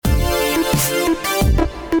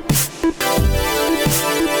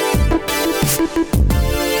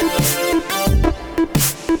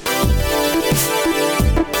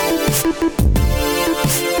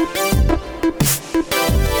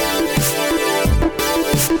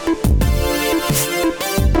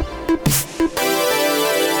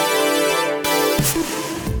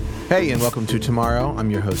Hey, and welcome to Tomorrow. I'm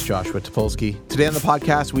your host, Joshua Topolsky. Today on the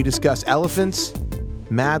podcast, we discuss elephants,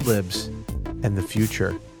 Mad Libs, and the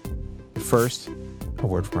future. But first, a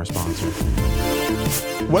word from our sponsor.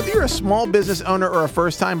 Whether you're a small business owner or a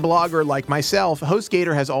first-time blogger like myself,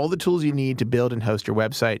 HostGator has all the tools you need to build and host your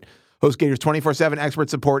website. HostGator's 24/7 expert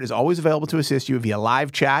support is always available to assist you via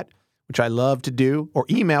live chat, which I love to do, or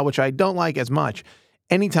email, which I don't like as much.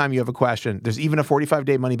 Anytime you have a question, there's even a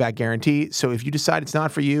 45-day money-back guarantee. So if you decide it's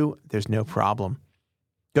not for you, there's no problem.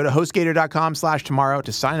 Go to HostGator.com/tomorrow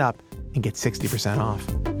to sign up and get 60% off.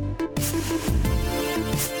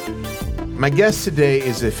 My guest today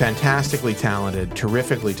is a fantastically talented,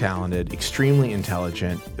 terrifically talented, extremely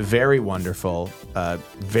intelligent, very wonderful,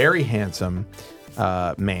 very handsome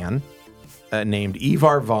man named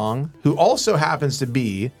Ivar Vong, who also happens to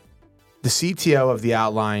be the CTO of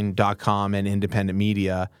TheOutline.com and independent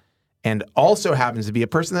media, and also happens to be a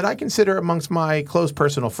person that I consider amongst my close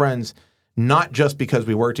personal friends, not just because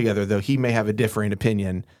we work together, though he may have a differing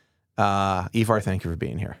opinion. Ivar, thank you for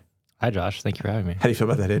being here. Hi, Josh. Thank you for having me. How do you feel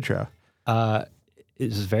about that intro? It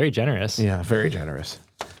was very generous. Yeah, very generous.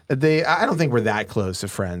 I don't think we're that close to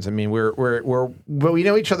friends. I mean, but we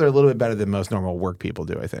know each other a little bit better than most normal work people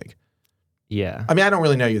do, I think. Yeah. I mean, I don't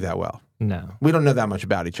really know you that well. No. We don't know that much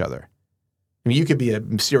about each other. I mean, you could be a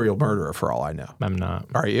serial murderer for all I know. I'm not.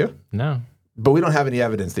 Are you? No. But we don't have any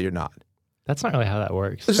evidence that you're not. That's not really how that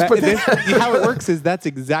works. How it works is that's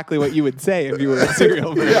exactly what you would say if you were a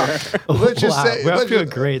serial murderer. Yeah. Let's just say we're off to a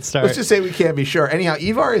great start. Let's just say we can't be sure. Anyhow,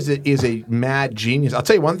 Ivar is a mad genius. I'll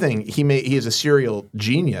tell you one thing. He is a serial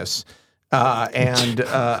genius. And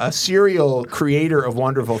a serial creator of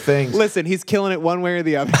wonderful things. Listen, he's killing it one way or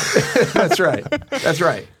the other. That's right. That's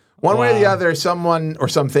right. One way or the other, someone or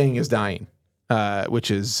something is dying. Which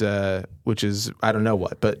is I don't know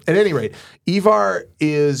what, but at any rate, Ivar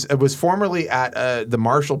was formerly at the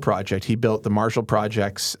Marshall Project. He built the Marshall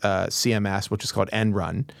Project's CMS, which is called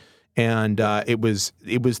Enrun, and it was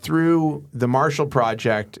through the Marshall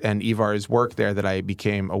Project and Ivar's work there that I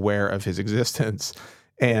became aware of his existence,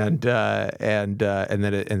 and then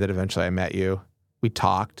eventually I met you. We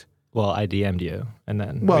talked. Well, I DM'd you, and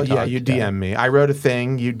then you DM'd me. I wrote a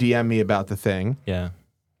thing. You DM'd me about the thing. Yeah.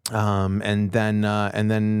 And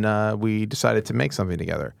then we decided to make something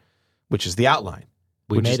together, which is The Outline.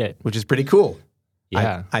 We made it. Which is pretty cool.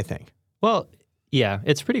 Yeah. I think. Well, yeah,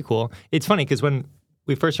 it's pretty cool. It's funny because when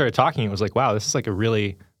we first started talking, it was like, wow, this is like a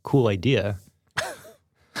really cool idea.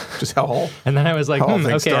 Just how all. And then I was like,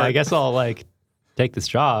 okay, start. I guess I'll like take this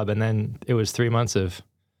job. And then it was 3 months of,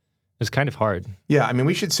 it was kind of hard. Yeah, I mean,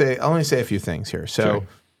 I'll only say a few things here. So Sure.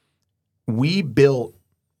 we built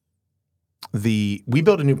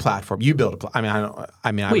a new platform. You built I was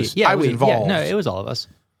involved. Yeah, no, it was all of us.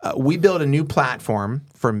 We built a new platform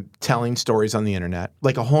for telling stories on the internet,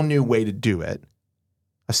 like a whole new way to do it.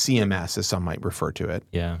 A CMS, as some might refer to it.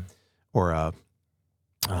 Yeah. Or a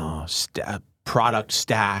product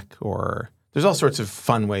stack, or there's all sorts of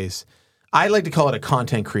fun ways. I like to call it a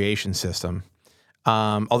content creation system,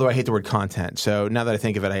 although I hate the word content. So now that I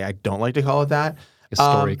think of it, I don't like to call it that. A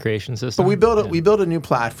story creation system. But we built a new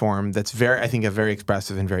platform that's a very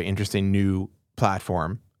expressive and very interesting new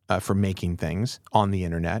platform for making things on the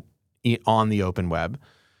internet, on the open web.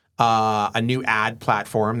 A new ad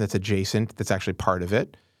platform that's adjacent, that's actually part of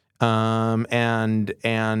it,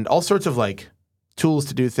 and all sorts of like tools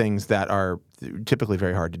to do things that are typically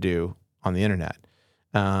very hard to do on the internet.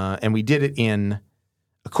 And we did it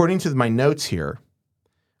according to my notes here,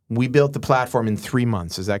 we built the platform in 3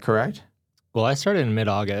 months. Is that correct? Well, I started in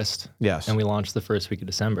mid-August. Yes. And we launched the first week of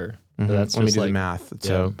December. Mm-hmm. So that's Let me just do like, the math. yeah.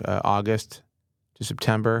 So August to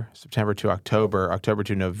September, September to October, October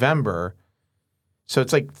to November. So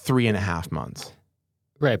it's like 3.5 months.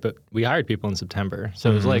 Right, but we hired people in September.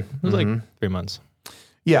 So it was like 3 months.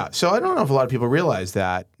 Yeah. So I don't know if a lot of people realize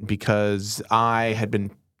that, because I had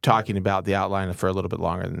been talking about The Outline for a little bit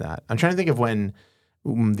longer than that. I'm trying to think of when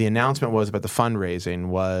the announcement was about the fundraising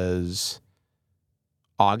was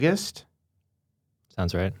August.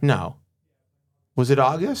 Sounds right. No. Was it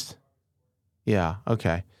August? Yeah,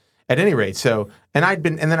 okay. At any rate, and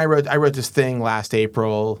then I wrote this thing last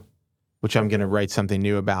April, which I'm going to write something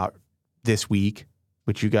new about this week.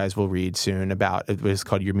 which you guys will read soon about. It was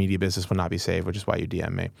called Your Media Business Will Not Be Saved, which is why you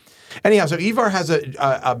DM me. Anyhow, so Ivar has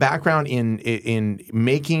a background in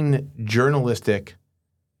making journalistic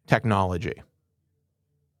technology.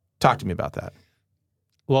 Talk to me about that.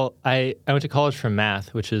 Well, I went to college for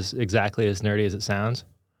math, which is exactly as nerdy as it sounds.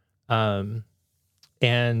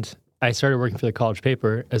 And I started working for the college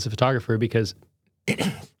paper as a photographer because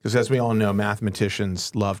as we all know,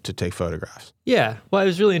 mathematicians love to take photographs. Yeah. Well, I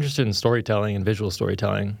was really interested in storytelling and visual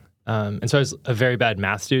storytelling. And so I was a very bad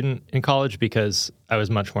math student in college because I was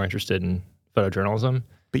much more interested in photojournalism.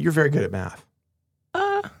 But you're very good at math.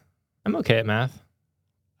 I'm okay at math.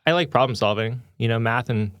 I like problem solving. You know, math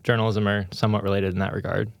and journalism are somewhat related in that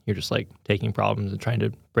regard. You're just like taking problems and trying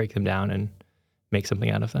to break them down and make something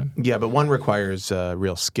out of them. Yeah, but one requires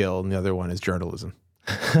real skill and the other one is journalism.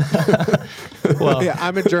 Well, Yeah,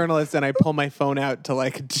 I'm a journalist and I pull my phone out to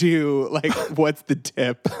like do like what's the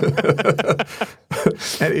tip?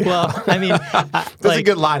 well, I mean, That's a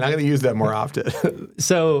good line. I'm going to use that more often.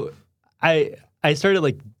 So I started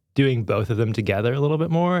like doing both of them together a little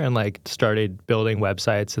bit more and like started building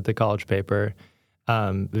websites at the college paper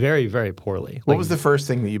very, very poorly. What Like, was the first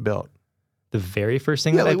thing that you built? the very first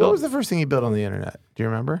thing Yeah, that I like built what was the first thing you built on the internet? Do you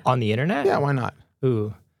remember? on the internet? Yeah, why not?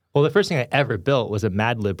 Ooh. Well, the first thing I ever built was a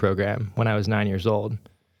Mad Lib program when I was 9 years old.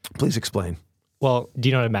 Please explain. Well, do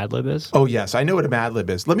you know what a Mad Lib is? Oh, yes. I know what a Mad Lib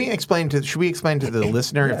is. Let me explain should we explain to the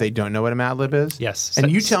listener if they don't know what a Mad Lib is? Yes.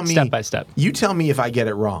 And you tell me. Step by step. You tell me if I get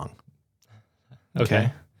it wrong.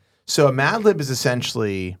 Okay. So a Mad Lib is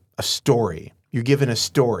essentially a story. You're given a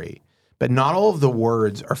story, but not all of the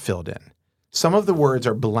words are filled in. Some of the words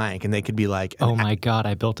are blank, and they could be like, Oh my God,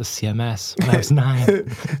 I built a CMS when I was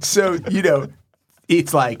 9. so,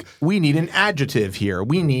 it's like, we need an adjective here.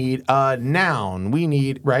 We need a noun. We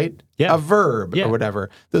need, right? Yeah. A verb Yeah. or whatever.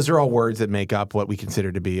 Those are all words that make up what we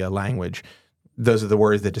consider to be a language. Those are the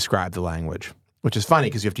words that describe the language, which is funny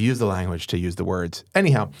because you have to use the language to use the words.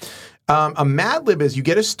 Anyhow, a Mad Lib is you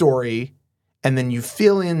get a story and then you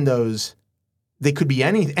fill in those. They could be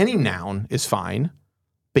any noun is fine.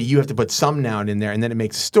 But you have to put some noun in there, and then it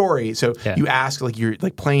makes a story. So you ask, like you're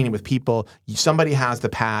like playing it with people. Somebody has the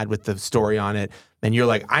pad with the story on it, and you're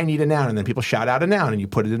like, I need a noun. And then people shout out a noun, and you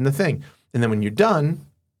put it in the thing. And then when you're done,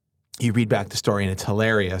 you read back the story, and it's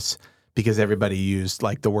hilarious because everybody used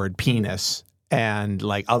like the word penis and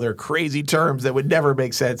like other crazy terms that would never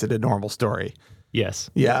make sense in a normal story. Yes.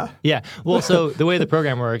 Yeah. Yeah. Well, so the way the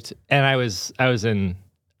program worked, and I was in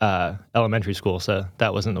elementary school, so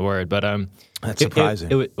that wasn't the word, but That's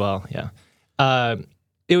surprising. Well, yeah.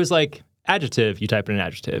 It was like adjective, you type in an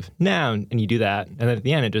adjective, noun, and you do that, and then at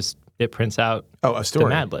the end it prints out a story. the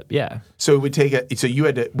Mad Lib. Yeah. So it would take so you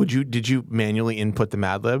had to, did you manually input the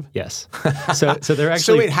Mad Lib? Yes. So they're actually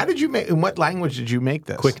So wait, how did you make, in what language did you make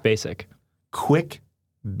this? Quick Basic. Quick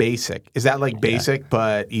Basic. Is that like basic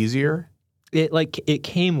but easier? It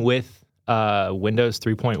came with Windows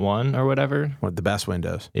 3.1 or whatever. One of the best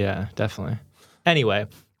Windows. Yeah, definitely. Anyway,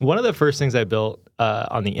 one of the first things I built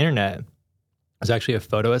on the internet was actually a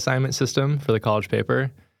photo assignment system for the college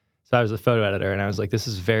paper. So I was a photo editor, and I was like, this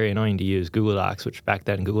is very annoying to use Google Docs, which back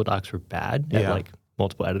then Google Docs were bad. It had like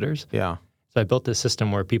multiple editors. Yeah. So I built this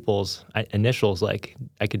system where people's initials, like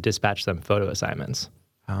I could dispatch them photo assignments.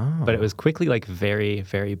 Oh. But it was quickly like very,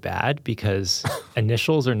 very bad because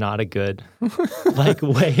initials are not a good like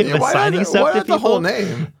way of assigning stuff to people. Why not the whole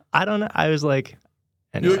name? I don't know. I was like,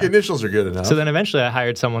 anyway. Initials are good enough. So then eventually I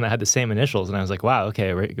hired someone that had the same initials, and I was like, wow,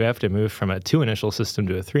 okay, we have to move from a 2-initial system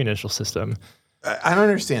to a 3-initial system. I don't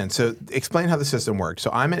understand. So explain how the system works. So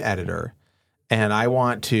I'm an editor, and I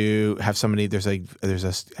want to have somebody. There's a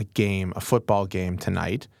game, a football game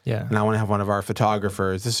tonight. Yeah. And I want to have one of our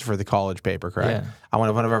photographers. This is for the college paper, correct? Yeah. I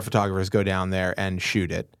want one of our photographers go down there and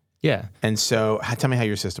shoot it. Yeah. And so, tell me how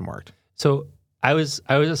your system worked. So I was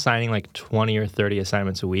assigning like 20 or 30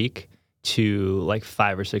 assignments a week to like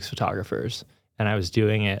 5 or 6 photographers, and I was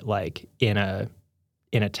doing it like in a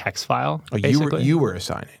text file. Oh, basically. you were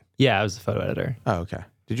assigning. Yeah, I was the photo editor. Oh, okay.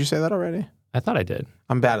 Did you say that already? I thought I did.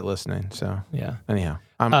 I'm bad at listening, so Yeah. anyhow,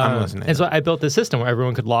 I'm listening. And so I built this system where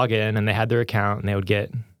everyone could log in and they had their account and they would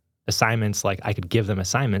get assignments. Like I could give them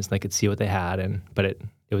assignments and they could see what they had, but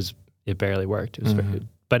it barely worked. It was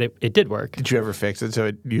but it did work. Did you ever fix it so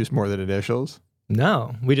it used more than initials?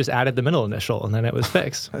 No, we just added the middle initial and then it was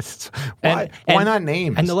fixed. Why not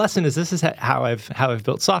names? And the lesson is this is how I've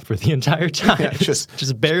built software the entire time. Yeah, It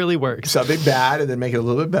just barely works. something bad and then make it a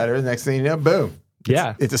little bit better. The next thing you know, boom.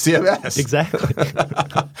 Yeah, It's a CMS. exactly.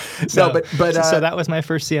 No, but so that was my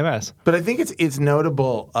first CMS. But I think it's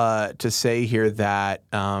notable to say here that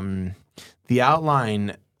the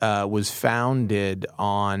outline was founded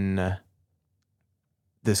on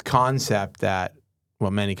this concept that,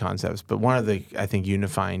 well, many concepts, but one of the, I think,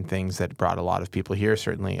 unifying things that brought a lot of people here,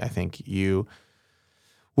 certainly I think you,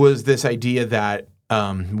 was this idea that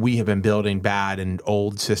we have been building bad and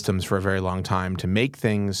old systems for a very long time to make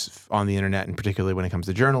things on the internet, and particularly when it comes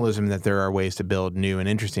to journalism, that there are ways to build new and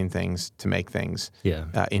interesting things to make things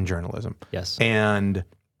in journalism. Yes. And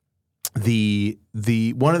the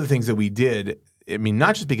one of the things that we did, I mean,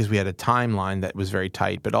 not just because we had a timeline that was very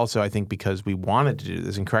tight, but also I think because we wanted to do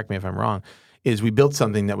this, and correct me if I'm wrong, is we built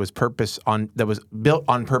something that was built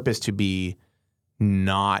on purpose to be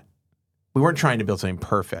not, we weren't trying to build something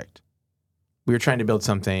perfect. We were trying to build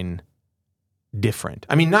something different.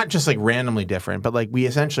 I mean, not just like randomly different, but like we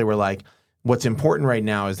essentially were like, what's important right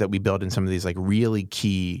now is that we build in some of these like really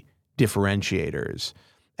key differentiators,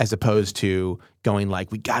 as opposed to going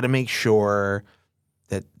like, we got to make sure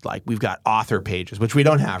that like we've got author pages, which we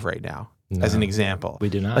don't have right now, as an example. We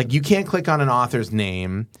do not. Like you can't click on an author's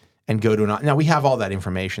name and go to now we have all that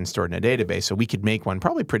information stored in a database, so we could make one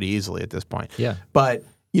probably pretty easily at this point. Yeah. But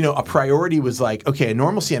a priority was like, okay, a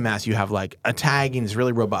normal CMS, you have like a tagging, these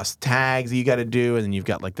really robust tags that you got to do, and then you've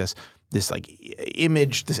got like this like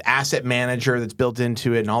image, this asset manager that's built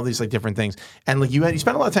into it, and all these like different things. And like you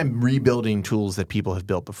spent a lot of time rebuilding tools that people have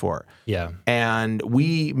built before. Yeah. And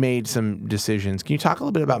we made some decisions. Can you talk a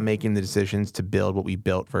little bit about making the decisions to build what we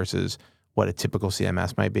built versus what a typical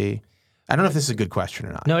CMS might be? I don't know if this is a good question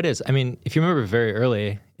or not. No, it is. I mean, if you remember very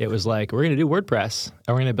early, it was like, we're going to do WordPress, and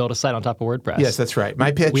we're going to build a site on top of WordPress. Yes, that's right.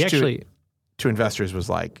 My pitch to investors was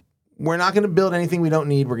like, we're not going to build anything we don't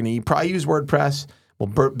need. We're going to probably use WordPress.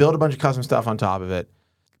 We'll build a bunch of custom stuff on top of it.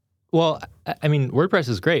 Well, I mean, WordPress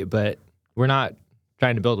is great, but we're not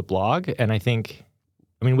trying to build a blog. And I think,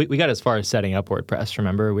 we got as far as setting up WordPress.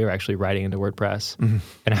 Remember, we were actually writing into WordPress. Mm-hmm.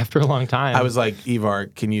 And after a long time, I was like, Ivar,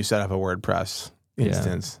 can you set up a WordPress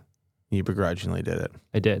instance? Yeah. You begrudgingly did it.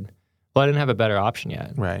 I did. Well, I didn't have a better option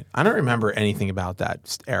yet. Right. I don't remember anything about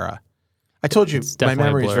that era. I told you my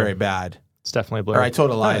memory is very bad. It's definitely a blur. Or I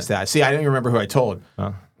told Elias that. See, I don't even remember who I told.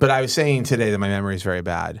 Oh. But I was saying today that my memory is very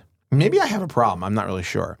bad. Maybe I have a problem. I'm not really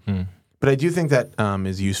sure. But I do think that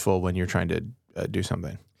is useful when you're trying to do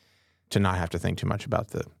something, to not have to think too much about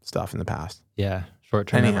the stuff in the past. Yeah,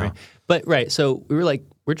 short-term memory. But right, so we were like,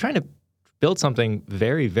 we're trying to build something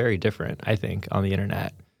very, very different, I think, on the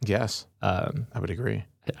internet. Yes, I would agree.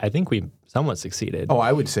 I think we somewhat succeeded. Oh,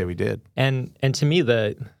 I would say we did. And to me,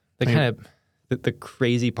 the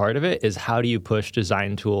crazy part of it is, how do you push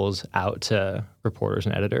design tools out to reporters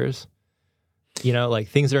and editors? Like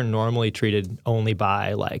things that are normally treated only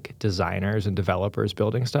by like designers and developers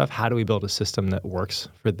building stuff. How do we build a system that works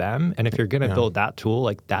for them? And if you're going to build that tool,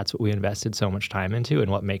 like that's what we invested so much time into, and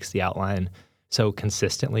what makes the outline so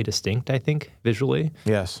consistently distinct, I think, visually.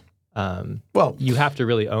 Yes. Well, you have to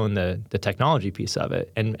really own the technology piece of it,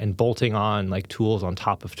 and bolting on like tools on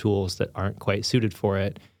top of tools that aren't quite suited for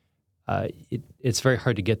it. It's very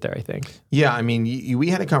hard to get there, I think. Yeah, I mean, we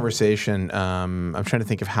had a conversation. I'm trying to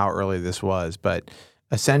think of how early this was, but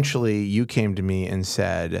essentially you came to me and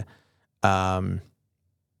said, WordPress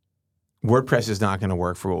is not going to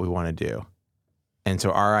work for what we want to do. And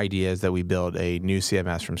so our idea is that we build a new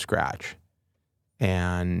CMS from scratch.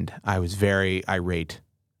 And I was very irate.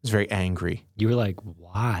 I was very angry. You were like,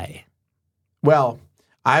 why? Well,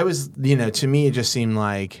 I was, to me, it just seemed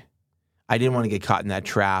like I didn't want to get caught in that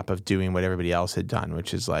trap of doing what everybody else had done,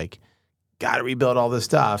 which is like, got to rebuild all this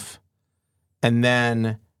stuff. And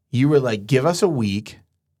then you were like, give us a week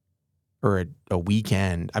or a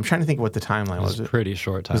weekend. I'm trying to think what the timeline was. It was a pretty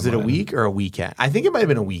short timeline. Was it a week or a weekend? I think it might have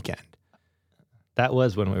been a weekend. That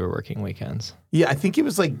was when we were working weekends. Yeah, I think it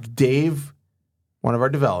was like Dave, one of our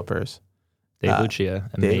developers. Dave Lucia,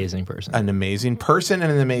 amazing person. An amazing person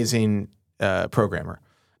and an amazing programmer.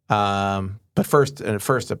 But first, an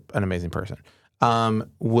amazing person.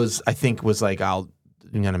 Was like, I'm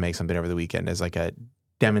going to make something over the weekend as like a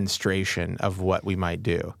demonstration of what we might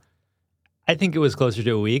do. I think it was closer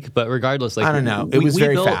to a week, but regardless, like, I don't know. It was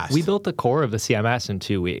very fast. We built the core of the CMS in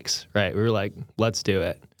 2 weeks, right? We were like, let's do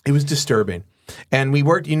it. It was disturbing. And we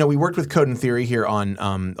worked with Code and Theory here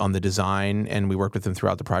on the design, and we worked with them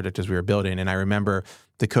throughout the project as we were building. And I remember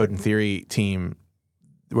the Code and Theory team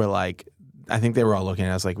were like, I think they were all looking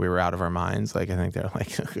at us like we were out of our minds. Like, I think they're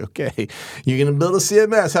like, okay, you're going to build a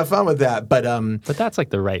CMS, have fun with that. But that's like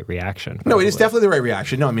the right reaction. Probably. No, it is definitely the right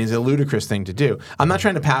reaction. No, I mean, it's a ludicrous thing to do. I'm not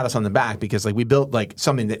trying to pat us on the back, because like we built like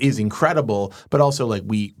something that is incredible, but also like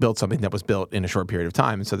we built something that was built in a short period of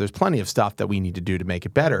time. And so there's plenty of stuff that we need to do to make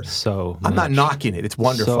it better. I'm not knocking it. It's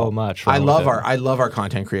wonderful. So much. I love our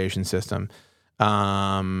content creation system.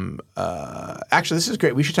 Actually, this is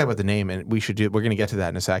great. We should talk about the name, and we're going to get to that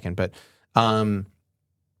in a second. But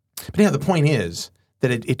But yeah, the point is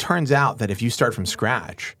that it turns out that if you start from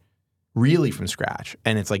scratch, really from scratch,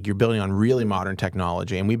 and it's like you're building on really modern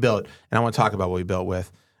technology, and we built, and I want to talk about what we built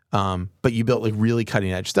with, but you built like really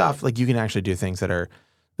cutting edge stuff. Like you can actually do things that are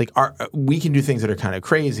like we can do things that are kind of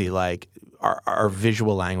crazy. Like our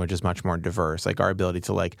visual language is much more diverse. Like our ability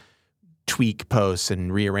to like tweak posts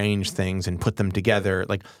and rearrange things and put them together.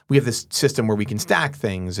 Like we have this system where we can stack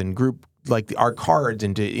things and group like our cards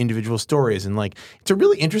into individual stories, and like it's a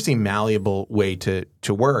really interesting, malleable way to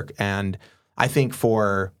work. And I think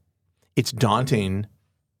it's daunting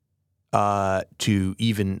to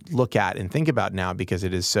even look at and think about now because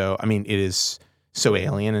it is so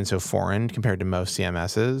alien and so foreign compared to most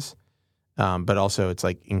CMSs. But also it's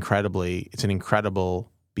like it's an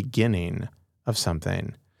incredible beginning of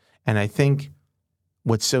something. And I think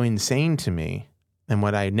what's so insane to me and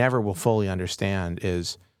what I never will fully understand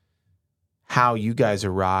is how you guys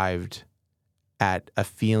arrived at a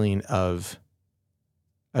feeling of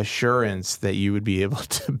assurance that you would be able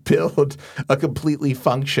to build a completely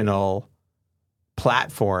functional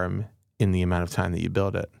platform in the amount of time that you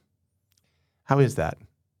build it. How is that?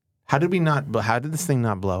 How did this thing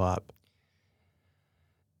not blow up?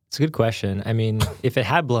 It's a good question. I mean, if it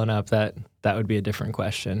had blown up, that would be a different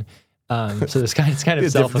question. So it's kind of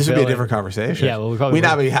self-fulfilling. This would be a different conversation. Yeah, well, we might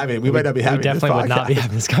not be having We definitely would not be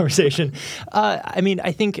having this conversation. I mean,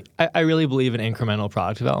 I think I really believe in incremental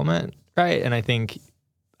product development, right? And I think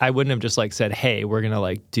I wouldn't have just like said, hey, we're going to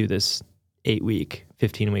like do this 8-week,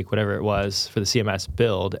 15-week, whatever it was for the CMS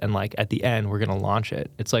build. And like at the end, we're going to launch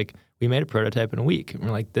it. It's like we made a prototype in a week. And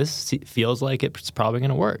we're like, this feels like it's probably going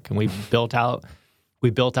to work. And we built out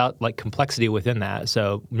like complexity within that.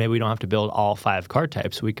 So maybe we don't have to build all 5 card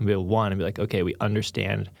types. We can build one and be like, okay, we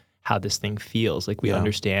understand how this thing feels. Like we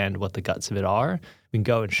understand what the guts of it are. We can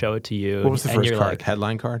go and show it to you. What was the first card? Like,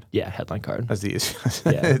 headline card? Yeah, headline card. That's the easiest.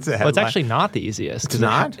 Yeah. It's a headline. Well, it's actually not the easiest. It's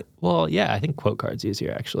not? Well, yeah, I think quote card's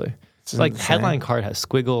easier actually. It's like headline card has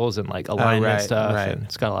squiggles and like alignment stuff. Right. And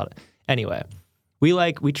it's got a lot of, anyway.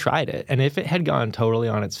 We tried it. And if it had gone totally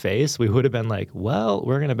on its face, we would have been like, well,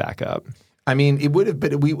 we're going to back up. I mean, it would have,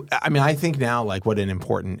 but I think now, like, what an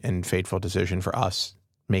important and fateful decision for us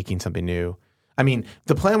making something new. I mean,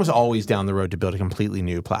 the plan was always down the road to build a completely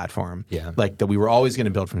new platform. Yeah. Like, that we were always going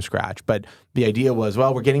to build from scratch. But the idea was,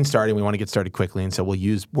 well, we're getting started. We want to get started quickly. And so we'll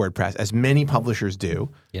use WordPress, as many publishers do.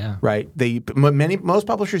 Yeah. Right? Most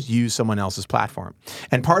publishers use someone else's platform.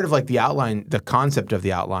 And part of, like, the outline, the concept of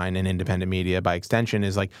the outline in independent media by extension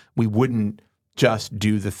is, like, we wouldn't just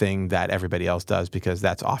do the thing that everybody else does because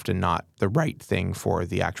that's often not the right thing for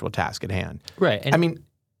the actual task at hand. Right. And I mean,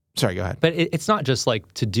 sorry, go ahead. But it's not just like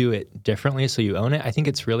to do it differently so you own it. I think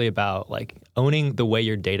it's really about like owning the way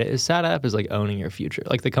your data is set up is like owning your future.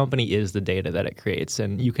 Like the company is the data that it creates,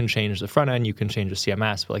 and you can change the front end, you can change the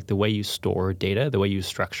CMS, but like the way you store data, the way you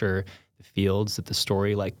structure the fields that the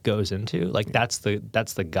story like goes into, like that's the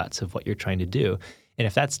guts of what you're trying to do. And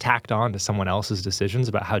if that's tacked on to someone else's decisions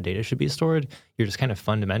about how data should be stored, you're just kind of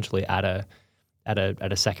fundamentally at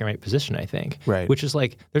a second-rate position, I think. Right. Which is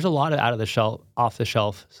like there's a lot of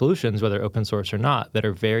off-the-shelf solutions, whether open source or not, that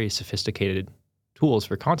are very sophisticated tools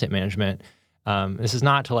for content management. This is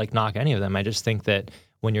not to like knock any of them. I just think that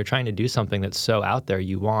when you're trying to do something that's so out there,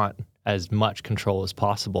 you want as much control as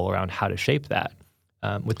possible around how to shape that,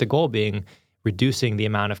 with the goal being reducing the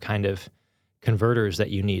amount of kind of converters that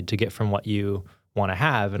you need to get from what you want to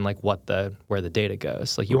have and like where the data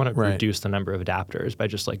goes. Like you want to reduce the number of adapters by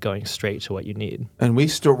just like going straight to what you need. And we're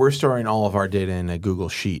storing all of our data in a Google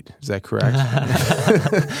Sheet. Is that correct?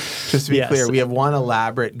 Just to be clear, we have one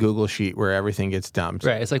elaborate Google Sheet where everything gets dumped.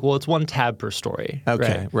 Right. It's like, well, it's one tab per story.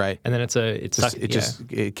 Okay, right. And then it's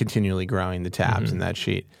continually growing the tabs in that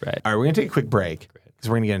sheet. Right. All right, we're going to take a quick break because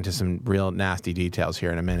we're going to get into some real nasty details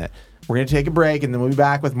here in a minute. We're going to take a break and then we'll be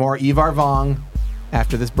back with more Ivar Vong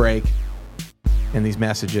after this break and these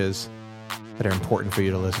messages that are important for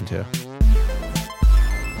you to listen to.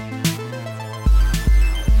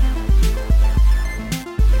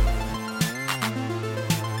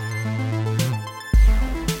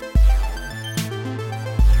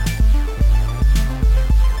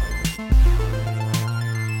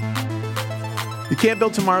 You can't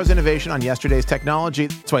build tomorrow's innovation on yesterday's technology.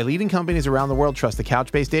 That's why leading companies around the world trust the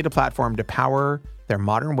Couchbase data platform to power their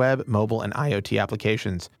modern web, mobile, and IoT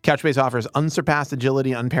applications. Couchbase offers unsurpassed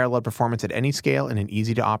agility and unparalleled performance at any scale in an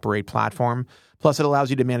easy-to-operate platform. Plus, it allows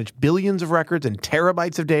you to manage billions of records and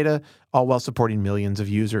terabytes of data, all while supporting millions of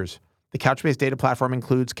users. The Couchbase data platform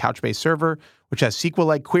includes Couchbase Server, which has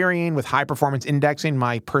SQL-like querying with high-performance indexing,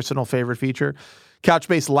 my personal favorite feature.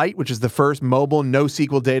 Couchbase Lite, which is the first mobile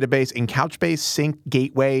NoSQL database, and Couchbase Sync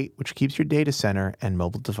Gateway, which keeps your data center and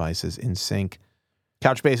mobile devices in sync.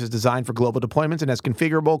 Couchbase is designed for global deployments and has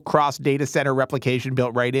configurable cross-data center replication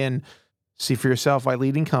built right in. See for yourself why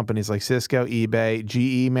leading companies like Cisco, eBay,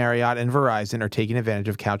 GE, Marriott, and Verizon are taking advantage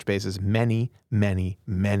of Couchbase's many, many,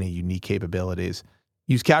 many unique capabilities.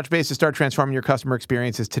 Use Couchbase to start transforming your customer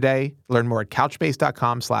experiences today. Learn more at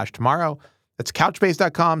couchbase.com/tomorrow. That's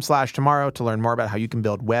couchbase.com/tomorrow to learn more about how you can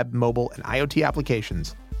build web, mobile, and IoT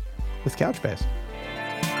applications with Couchbase.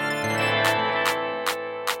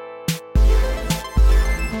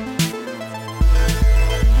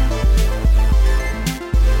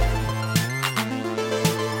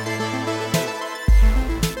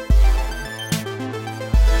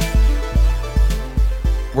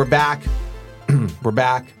 We're back. We're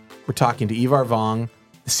back. We're talking to Ivar Vong,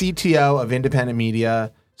 the CTO of Independent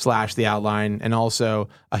Media / The Outline, and also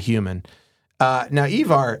a human. Now,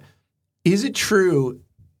 Ivar, is it true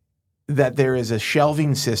that there is a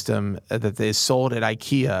shelving system that is sold at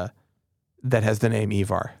IKEA that has the name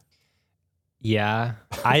Ivar? Yeah.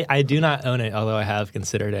 I do not own it, although I have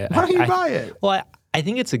considered it. Why don't you buy it? Well, I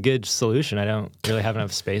think it's a good solution. I don't really have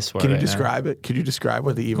enough space for it. Can you right describe it? Could you describe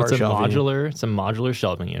what the Ivar It's a shelving modular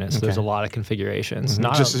shelving unit. So there's a lot of configurations.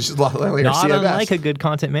 Mm-hmm. Not unlike a good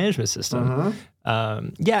content management system.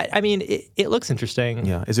 Yeah, I mean, it looks interesting.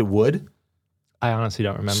 Yeah. Is it wood? I honestly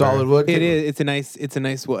don't remember. Solid wood? It is. It's a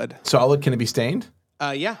nice wood. Solid? Can it be stained?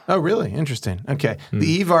 Yeah. Oh, really? Interesting. Okay.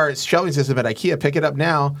 The Ivar shelving system at IKEA. Pick it up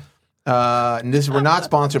now. We're not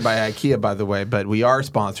sponsored by IKEA, by the way, but we are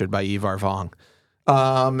sponsored by Ivar Vong.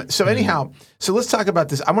 So anyhow, so let's talk about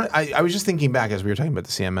this. I was just thinking back as we were talking about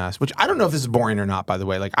the CMS, which I don't know if this is boring or not, by the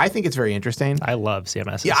way. Like, I think it's very interesting. I love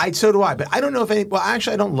CMS. Yeah, so do I. But I don't know if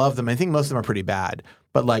actually, I don't love them. I think most of them are pretty bad.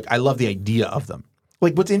 But like, I love the idea of them.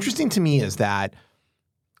 Like, what's interesting to me is that,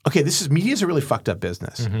 okay, media is a really fucked up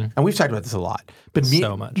business. And we've talked about this a lot. But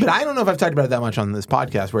so much. But I don't know if I've talked about it that much on this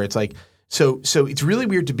podcast where it's like, so it's really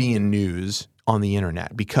weird to be in news on the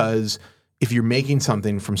internet because if you're making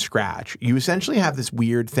something from scratch, you essentially have this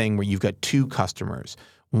weird thing where you've got two customers.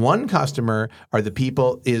 One customer are the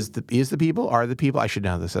people, are the people, I should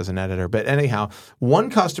know this as an editor, but anyhow, one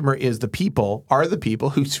customer is the people, are the people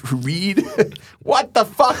who read, what the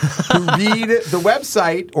fuck, who read the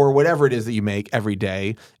website or whatever it is that you make every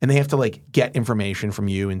day, and they have to like get information from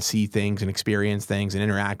you and see things and experience things and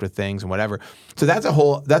interact with things and whatever. So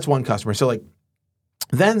that's one customer. So like,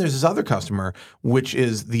 then there's this other customer, which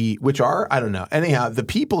are, I don't know. Anyhow, the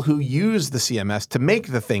people who use the CMS to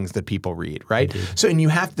make the things that people read, right? Indeed. So,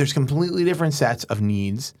 and there's completely different sets of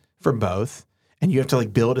needs for both. And you have to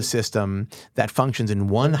like build a system that functions in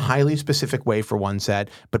one highly specific way for one set,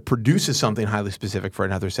 but produces something highly specific for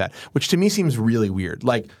another set, which to me seems really weird.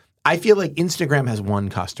 Like, I feel like Instagram has one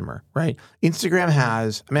customer, right? Instagram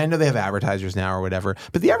has, I know they have advertisers now or whatever,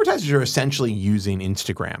 but the advertisers are essentially using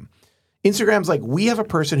Instagram. Instagram's like, we have a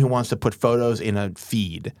person who wants to put photos in a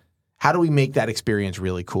feed. How do we make that experience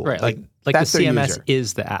really cool? Right. Like the CMS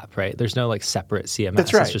is the app, right? There's no like separate CMS.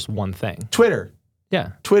 That's right. It's just one thing. Twitter.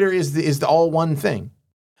 Yeah. Twitter is the all one thing.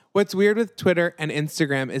 What's weird with Twitter and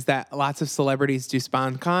Instagram is that lots of celebrities do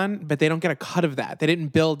SpawnCon, but they don't get a cut of that. They didn't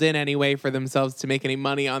build in any way for themselves to make any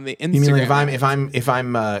money on the Instagram. You mean like if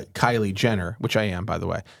I'm Kylie Jenner, which I am, by the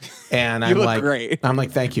way, and I'm look like, great. I'm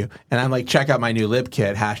like, thank you, and I'm like, check out my new lip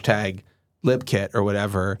kit, #LibKit or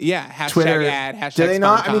whatever. Yeah, hashtag Twitter, ad, hashtag do they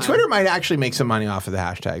not? SpawnCon. Twitter might actually make some money off of the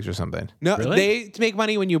hashtags or something. No, Really? they make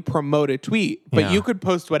money when you promote a tweet, but Yeah. you could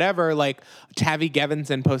post whatever, like Tavi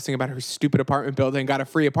Gevinson posting about her stupid apartment building, got a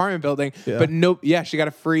free apartment building, but she got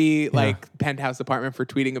a free penthouse apartment for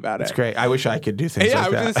tweeting about it. It's great. I wish I could do things Yeah, like I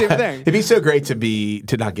would that. do the same thing. It'd be so great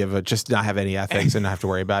to not have any ethics and not have to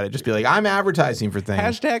worry about it. Just be like, I'm advertising for things.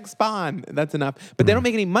 Hashtag Spawn. That's enough. But they don't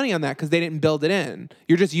make any money on that because they didn't build it in.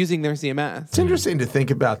 You're just using their CMS. It's interesting to think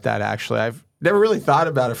about that, actually. I've never really thought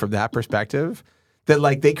about it from that perspective, that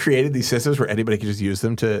like they created these systems where anybody could just use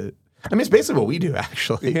them to, it's basically what we do,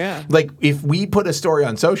 actually. Yeah. Like if we put a story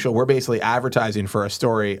on social, we're basically advertising for a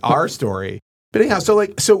story, our story. But anyhow, so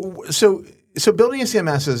building a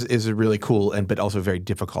CMS is a really cool but also a very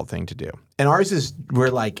difficult thing to do. And ours is, we're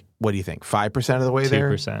like, what do you think? 5% of the way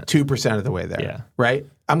there? 2%. 2% of the way there. Yeah. Right?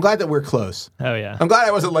 I'm glad that we're close. Oh yeah. I'm glad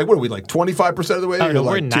I wasn't like, what are we, like 25% of the way there? Oh, no,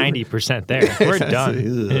 You're we're like 90% there. We're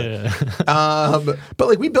done. Yeah. But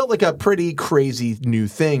like we built like a pretty crazy new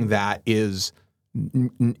thing that is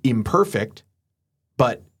imperfect,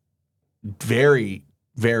 but very,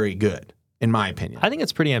 very good. in my opinion. I think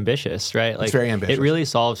it's pretty ambitious, right? Like, it's very ambitious. It really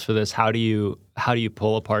solves for this. How do you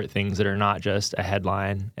pull apart things that are not just a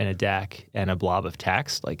headline and a deck and a blob of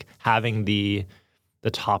text? Like having the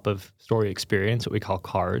top of story experience, what we call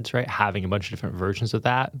cards, right? Having a bunch of different versions of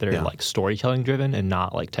that are like storytelling driven and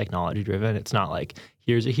not like technology driven. It's not like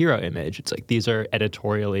here's a hero image. It's like these are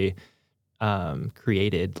editorially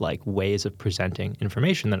created like ways of presenting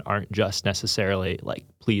information that aren't just necessarily like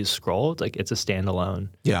please scroll. It's like it's a standalone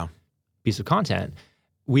piece of content.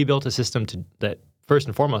 We built a system that first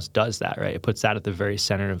and foremost does that, right? It puts that at the very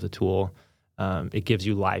center of the tool. It gives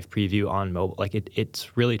you live preview on mobile. Like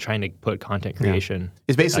it's really trying to put content creation.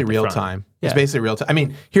 It's basically real time. It's basically real time. I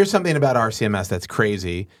mean, here's something about RCMS that's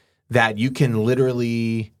crazy that you can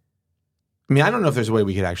literally. I mean, I don't know if there's a way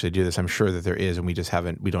we could actually do this. I'm sure that there is, and we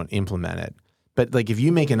don't implement it. But like if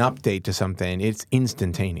you make an update to something, it's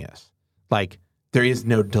instantaneous. Like there is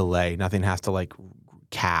no delay. Nothing has to like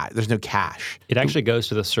there's no cache. It actually goes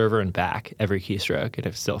to the server and back every keystroke, and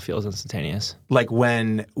it still feels instantaneous. Like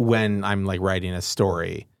when I'm like writing a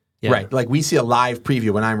story, right? Like we see a live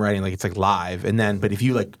preview when I'm writing, like it's like live, and then but if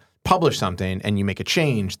you like publish something and you make a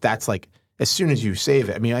change, that's like as soon as you save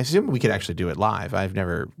it. I mean, I assume we could actually do it live. We've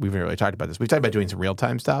never really talked about this. We've talked about doing some real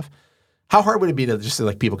time stuff. How hard would it be to just so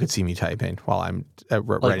like people could see me typing while I'm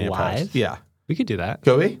writing a live? post? Yeah, we could do that.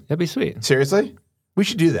 Could we? That'd be sweet. Seriously? We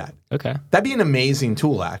should do that. Okay. That'd be an amazing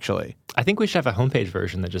tool, actually. I think we should have a homepage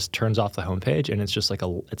version that just turns off the homepage and it's just like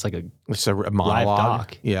it's a live monologue.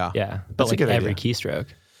 doc. Yeah. Yeah. But That's like a good every idea. keystroke.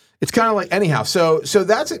 It's kind of like anyhow. So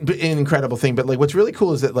that's an incredible thing. But like, what's really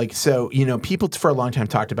cool is that like, so people for a long time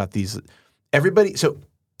talked about these. Everybody. So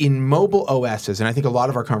in mobile OSs, and I think a lot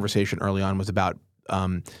of our conversation early on was about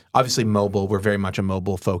obviously mobile. We're very much a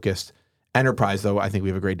mobile focused enterprise, though I think we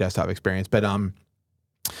have a great desktop experience. But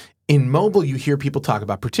in mobile, you hear people talk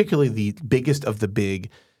about particularly the biggest of the big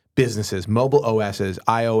businesses, mobile OSs,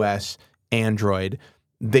 iOS, Android.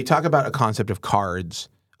 They talk about a concept of cards,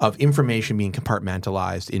 of information being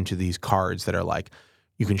compartmentalized into these cards that are like,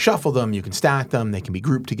 you can shuffle them, you can stack them, they can be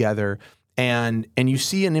grouped together. And you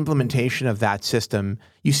see an implementation of that system.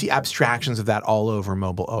 You see abstractions of that all over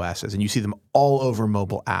mobile OSs, and you see them all over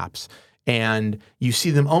mobile apps. And you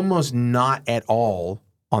see them almost not at all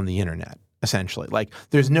on the internet, essentially. Like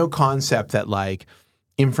there's no concept that like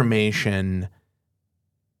information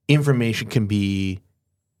can be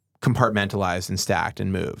compartmentalized and stacked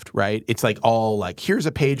and moved, right? It's like all like, here's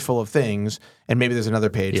a page full of things, and maybe there's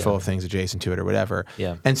another page full of things adjacent to it or whatever.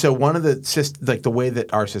 Yeah. And so one of the way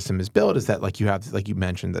that our system is built is that like you have, like you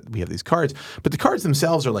mentioned, that we have these cards, but the cards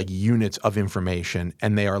themselves are like units of information,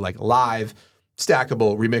 and they are like live,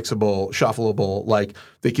 stackable, remixable, shuffleable. Like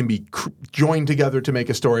they can be joined together to make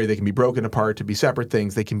a story. They can be broken apart to be separate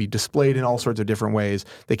things. They can be displayed in all sorts of different ways.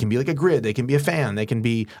 They can be like a grid. They can be a fan. They can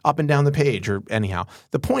be up and down the page, or anyhow.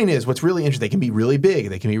 The point is, what's really interesting, they can be really big.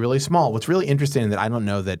 They can be really small. What's really interesting that I don't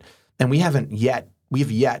know that, and we have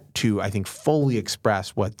yet to, I think, fully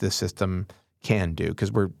express what this system can do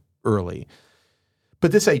because we're early.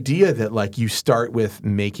 But this idea that like you start with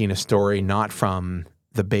making a story not from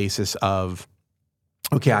the basis of,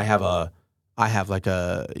 okay, I have like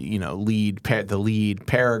a the lead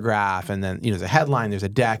paragraph, and then there's a headline, there's a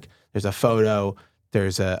deck, there's a photo,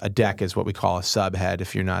 there's a deck is what we call a subhead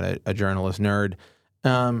if you're not a journalist nerd.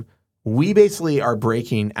 We basically are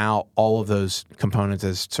breaking out all of those components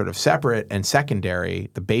as sort of separate and secondary,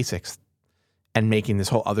 the basics, and making this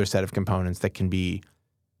whole other set of components that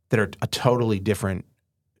are a totally different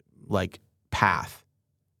like path.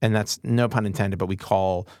 And that's no pun intended, but we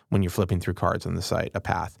call, when you're flipping through cards on the site, a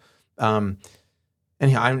path.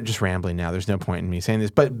 Anyhow, I'm just rambling now. There's no point in me saying this,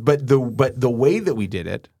 but the way that we did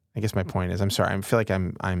it, I guess my point is, I'm sorry, I feel like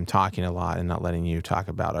I'm talking a lot and not letting you talk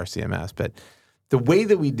about our CMS, but the way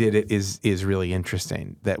that we did it is really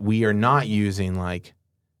interesting. That we are not using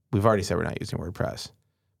we've already said we're not using WordPress,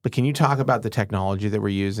 but can you talk about the technology that we're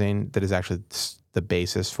using that is actually the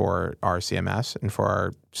basis for our CMS and for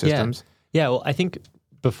our systems? Yeah. Well, I think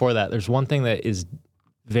before that, there's one thing that is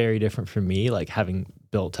very different for me, like having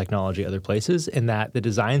built technology other places, in that the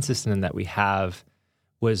design system that we have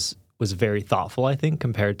was very thoughtful, I think,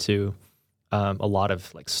 compared to a lot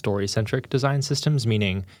of like story-centric design systems,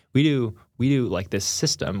 meaning we do like this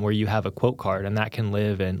system where you have a quote card, and that can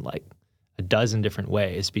live in like a dozen different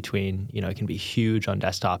ways between, it can be huge on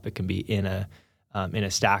desktop, it can be in a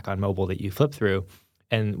stack on mobile that you flip through.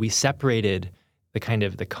 And we separated the kind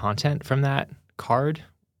of the content from that card,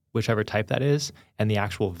 whichever type that is, and the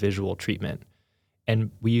actual visual treatment.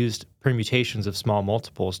 And we used permutations of small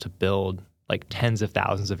multiples to build like tens of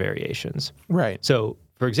thousands of variations. Right. So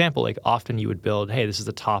for example, like often you would build, hey, this is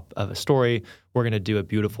the top of a story. We're going to do a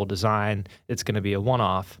beautiful design. It's going to be a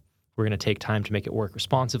one-off. We're going to take time to make it work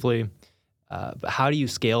responsively. But how do you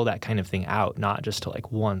scale that kind of thing out, not just to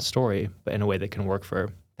like one story, but in a way that can work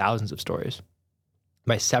for thousands of stories?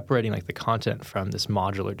 By separating like the content from this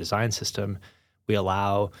modular design system, we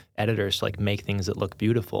allow editors to like make things that look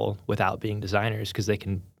beautiful without being designers, because they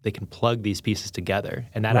can plug these pieces together.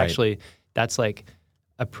 And that actually, that's like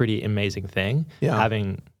a pretty amazing thing. Yeah.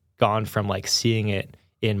 Having gone from like seeing it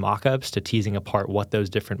in mockups to teasing apart what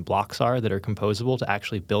those different blocks are that are composable, to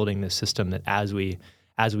actually building this system that as we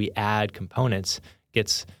add components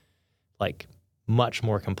gets like much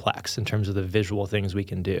more complex in terms of the visual things we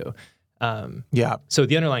can do. So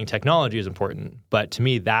the underlying technology is important, but to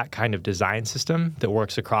me, that kind of design system that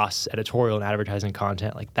works across editorial and advertising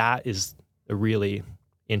content, like that is a really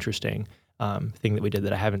interesting thing that we did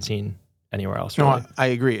that I haven't seen anywhere else. Really. No, I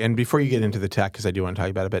agree. And before you get into the tech, because I do want to talk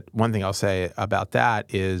about it, but one thing I'll say about that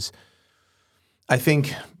is I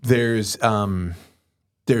think there's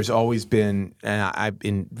always been, and I've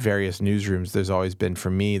in various newsrooms, there's always been for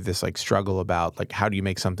me this like struggle about like how do you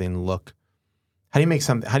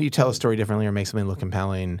tell a story differently or make something look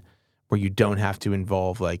compelling where you don't have to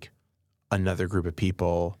involve like another group of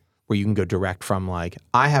people, where you can go direct from like,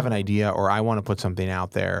 I have an idea or I want to put something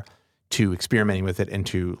out there, to experimenting with it and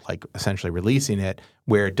to like essentially releasing it,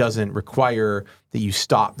 where it doesn't require that you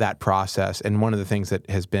stop that process. And one of the things that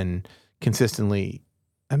has been consistently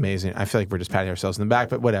amazing, I feel like we're just patting ourselves in the back,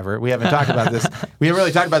 but whatever. We haven't talked about this. We haven't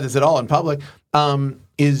really talked about this at all in public.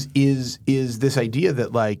 Is this idea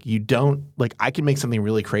that like you don't like I can make something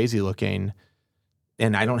really crazy looking,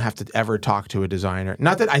 and I don't have to ever talk to a designer.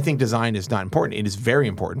 Not that I think design is not important; it is very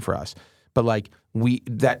important for us. But like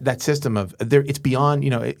that system of there, it's beyond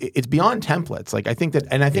it's beyond templates. Like I think that,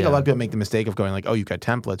 and I think a lot of people make the mistake of going like, oh, you've got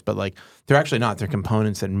templates, but like they're actually not. They're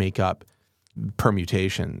components that make up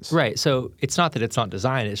permutations. Right. So it's not that it's not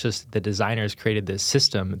design. It's just the designers created this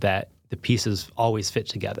system that the pieces always fit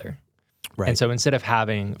together. Right. And so instead of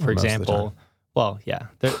having, for example,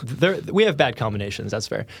 we have bad combinations. That's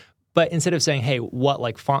fair. But instead of saying, hey, what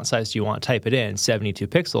like font size do you want? Type it in, 72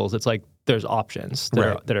 pixels. It's like there's options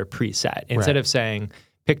that are preset. Instead of saying,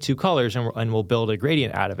 pick two colors and we'll build a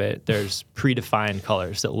gradient out of it, there's predefined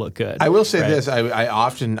colors that look good. I will say this.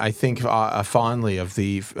 I think fondly of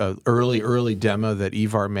the early demo that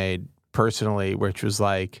Ivar made personally, which was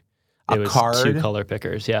like a card. Two color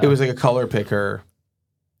pickers, yeah. It was like a color picker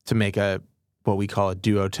to make what we call a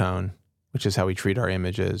duotone, which is how we treat our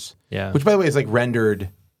images. Yeah. Which, by the way, is like rendered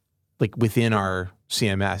like within our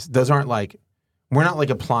CMS. Those aren't like, we're not like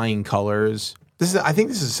applying colors. I think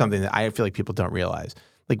this is something that I feel like people don't realize.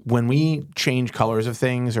 Like when we change colors of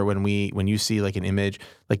things, or when you see like an image,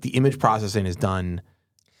 like the image processing is done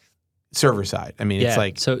server side. I mean, it's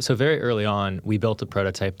like so very early on, we built a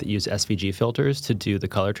prototype that used SVG filters to do the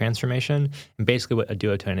color transformation. And basically, what a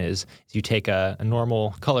duotone is you take a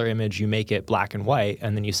normal color image, you make it black and white,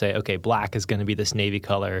 and then you say, okay, black is going to be this navy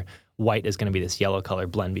color, white is going to be this yellow color,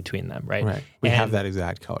 blend between them, right? Right. We have that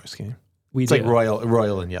exact color scheme. It's like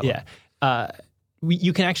royal and yellow. Yeah.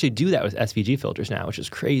 You can actually do that with SVG filters now, which is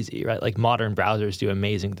crazy, right? Like modern browsers do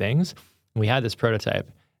amazing things. We had this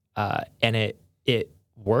prototype, and it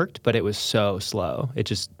worked, but it was so slow.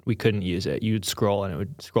 We couldn't use it. You'd scroll,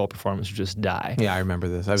 and scroll performance would just die. Yeah, I remember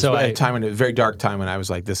this. I was at a very dark time when I was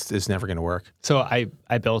like, this is never going to work. So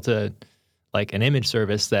I built an image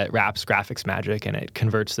service that wraps graphics magic, and it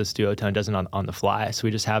converts this duotone, does it on the fly. So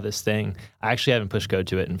we just have this thing. I actually haven't pushed code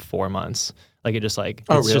to it in 4 months. Like it just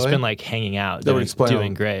it's just been like hanging out,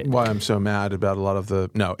 doing great. Why I'm so mad about a lot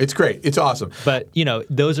of no, it's great. It's awesome. But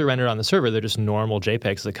those are rendered on the server. They're just normal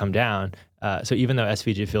JPEGs that come down. So even though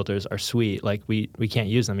SVG filters are sweet, like we can't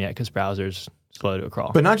use them yet because browsers slow to a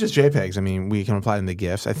crawl. But not just JPEGs. I mean, we can apply them to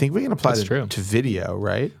GIFs. I think we can apply them to video,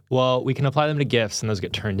 right? Well, we can apply them to GIFs, and those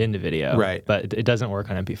get turned into video. Right. But it doesn't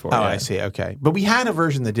work on MP4 Oh, yet. I see. Okay. But we had a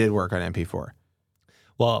version that did work on MP4.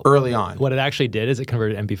 Well, early on. What it actually did is it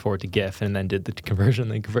converted MP4 to GIF and then did the conversion,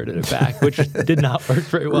 then converted it back, which did not work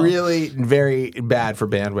very well. Really very bad for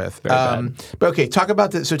bandwidth. Very bad. But okay, talk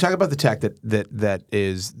about the tech that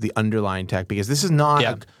is the underlying tech, because this is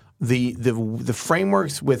not the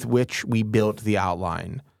frameworks with which we built the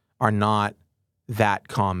outline are not that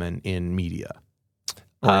common in media.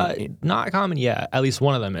 Not common yet. At least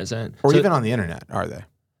one of them isn't. Or even on the internet, are they?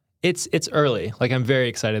 It's early. Like I'm very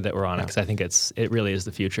excited that we're on it because I think it really is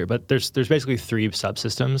the future. But there's basically three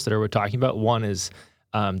subsystems that we're talking about. One is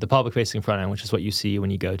the public-facing front end, which is what you see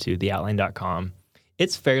when you go to theoutline.com.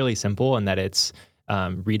 It's fairly simple in that it's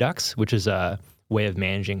Redux, which is a way of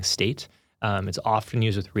managing state. It's often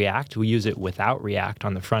used with React. We use it without React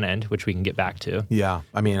on the front end, which we can get back to. Yeah.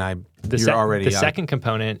 I mean, The you're already. second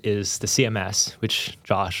component is the CMS, which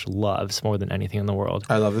Josh loves more than anything in the world.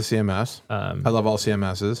 I love the CMS. I love all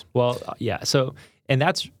CMSs. Well, yeah. So, and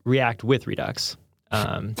that's React with Redux.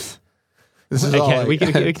 This is all We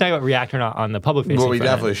can talk about React or not on the public facing. Well, we front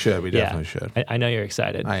end. definitely should. We definitely should. I know you're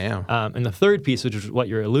excited. I am. And the third piece, which is what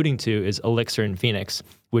you're alluding to, is Elixir and Phoenix,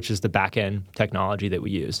 which is the back-end technology that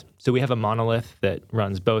we use. So we have a monolith that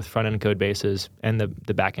runs both front-end code bases and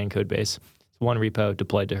the back-end code base. It's one repo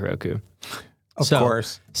deployed to Heroku. Of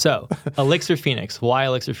course. So Elixir Phoenix. Why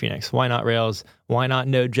Elixir Phoenix? Why not Rails? Why not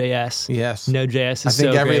Node.js? Yes. Node.js is I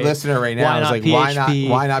think so every great. listener right now Why is not like, PHP?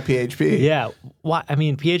 why not PHP? Yeah. Why? I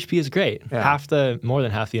mean, PHP is great. Yeah. More than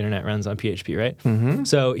half the internet runs on PHP, right? Mm-hmm.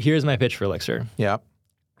 So here's my pitch for Elixir. Yep.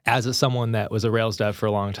 As someone that was a Rails dev for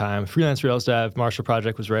a long time, freelance Rails dev, Marshall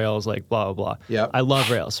project was Rails, like blah, blah, blah. Yep. I love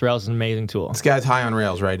Rails. Rails is an amazing tool. This guy's high on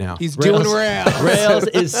Rails right now. He's doing Rails. Rails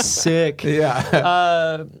is sick.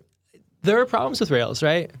 Yeah. There are problems with Rails,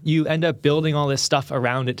 right? You end up building all this stuff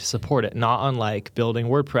around it to support it, not unlike building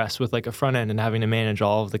WordPress with like a front end and having to manage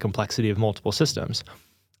all of the complexity of multiple systems.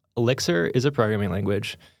 Elixir is a programming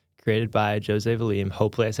language created by Jose Valim.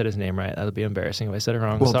 Hopefully I said his name right. That'll be embarrassing if I said it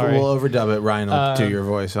wrong. Sorry. We'll overdub it. Ryan will do your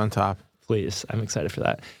voice on top. Please. I'm excited for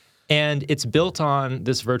that. And it's built on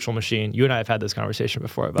this virtual machine. You and I have had this conversation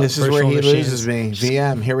before about This is where he loses me.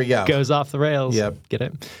 VM. Here we go. Goes off the rails. Yep. Get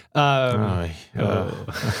it? Okay.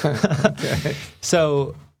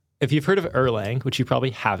 So if you've heard of Erlang, which you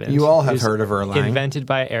probably haven't. You all it have was heard of Erlang. Invented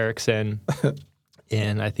by Ericsson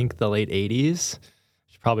in, I think, the late 80s. You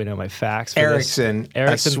should probably know my facts. For Ericsson,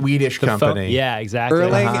 this. a Swedish company. Yeah, exactly.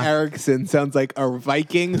 Erlang Ericsson sounds like a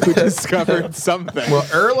Viking who discovered something. Well,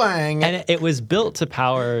 Erlang. And it was built to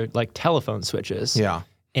power like telephone switches. Yeah.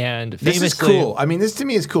 And This famously, is cool. I mean, this to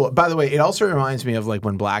me is cool. By the way, it also reminds me of like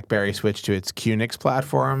when BlackBerry switched to its QNX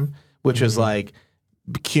platform, which is like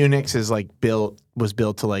QNX was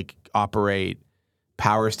built to like operate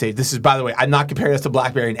power state. This is, by the way, I'm not comparing this to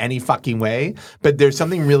BlackBerry in any fucking way, but there's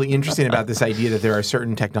something really interesting about this idea that there are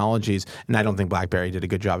certain technologies, and I don't think BlackBerry did a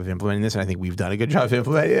good job of implementing this, and I think we've done a good job of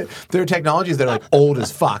implementing it. There are technologies that are like old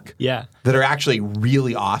as fuck. Yeah. That are actually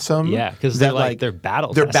really awesome. Yeah, because they're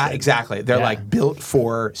battle tested. Exactly. They're Yeah. like built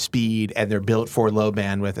for speed, and they're built for low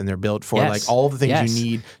bandwidth, and they're built for Yes. like all the things Yes. you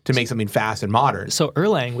need to make something fast and modern. So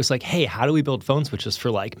Erlang was like, hey, how do we build phone switches for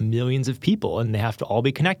like millions of people? And they have to all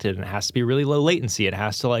be connected, and it has to be really low latency. It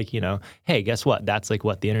has to like, hey, guess what? That's like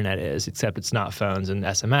what the internet is, except it's not phones and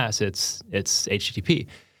SMS. It's HTTP.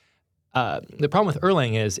 The problem with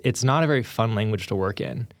Erlang is it's not a very fun language to work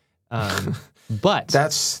in. But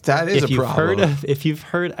that is a problem. If you've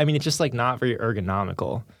heard, I mean, it's just like not very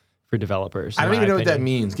ergonomical for developers. I don't in even my know what that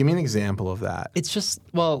opinion. means. Give me an example of that. It's just,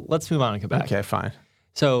 well, let's move on and come back. Okay, fine.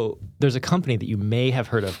 So there's a company that you may have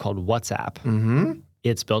heard of called WhatsApp. Mm-hmm.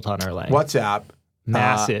 It's built on Erlang. WhatsApp.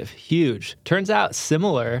 Massive, huge. Turns out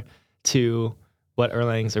similar to what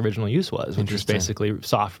Erlang's original use was, which was Interesting. basically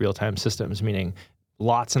soft real-time systems, meaning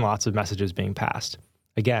lots and lots of messages being passed.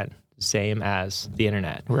 Again, same as the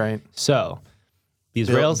internet. Right. So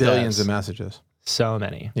these Rails billions devs, of messages. so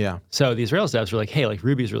many. Yeah. So these Rails devs were like, hey, like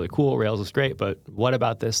Ruby's really cool, Rails is great, but what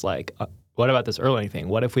about this what about this Erlang thing?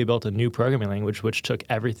 What if we built a new programming language which took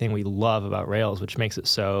everything we love about Rails, which makes it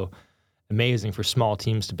so amazing for small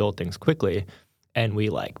teams to build things quickly, and we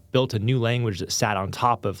like built a new language that sat on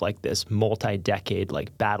top of like this multi-decade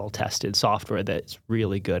like battle-tested software that's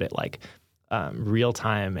really good at like real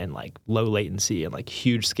time and like low latency and like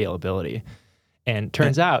huge scalability. And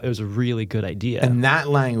turns out it was a really good idea. And that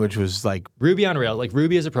language was like Ruby on Rails, like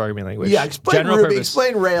Ruby is a programming language. yeah. Explain General Ruby. purpose.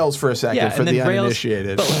 Explain Rails for a second Yeah, for and the then Rails-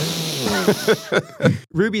 uninitiated.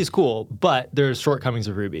 Ruby is cool, but there's shortcomings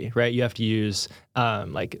of Ruby, right? You have to use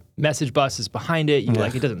like message buses behind it. You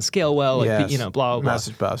like it doesn't scale well, like Yes. blah blah blah.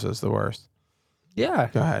 Message bus is the worst. Yeah,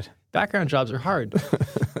 Go ahead. background jobs are hard.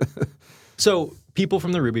 So people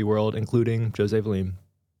from the Ruby world, including Jose Valim,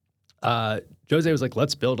 Jose was like,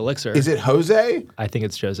 "Let's build Elixir." Is it Jose? I think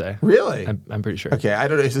it's Jose. Really? I'm pretty sure. Okay. I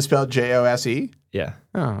don't know. Is it spelled Jose? Yeah,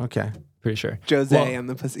 Oh, okay. pretty sure. Jose Well, and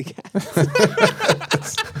the Pussycat.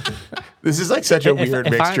 This is like such a If- weird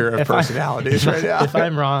if mixture I'm- of if I- personalities right now. If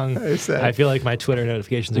I'm wrong, said- I feel like my Twitter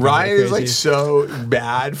notifications are Ryan going is like crazy. so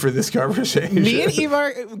bad for this conversation. Me and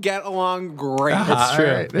Ivar get along great. It's true.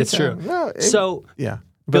 All right. It's true. No, So yeah.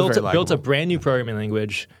 Both very built a likable. brand new programming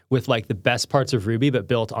language with like the best parts of Ruby, but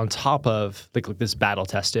built on top of like this battle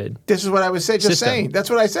tested. This is what I was just system. saying.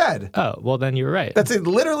 That's what I said. Oh, well then you were right. That's it.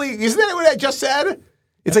 Literally, isn't that what I just said?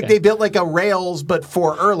 It's like they built like a Rails, but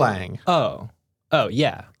for Erlang. Oh,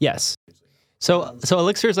 yeah, yes. So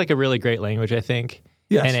Elixir is like a really great language, I think.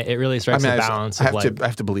 Yes. And it really strikes a balance I of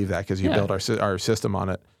have to believe that because you built our system on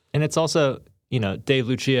it. And it's also, Dave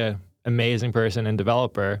Lucia, amazing person and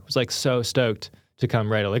developer, was like so stoked to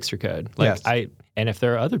come write Elixir code. Like Yes. and if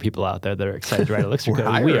there are other people out there that are excited to write Elixir code,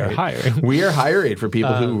 hiring. we are hiring. We are hiring for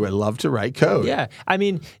people who would love to write code. Yeah. I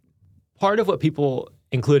mean, part of what people,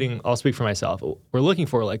 including, I'll speak for myself, we're looking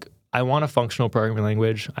for, like, I want a functional programming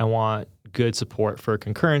language. I want good support for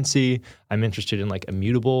concurrency. I'm interested in like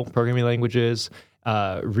immutable programming languages.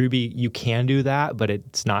 Ruby, you can do that, but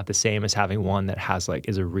it's not the same as having one that has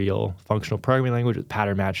is a real functional programming language with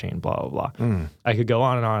pattern matching and blah, blah, blah. I could go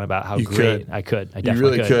on and on about how great I could. I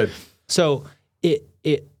definitely really could. So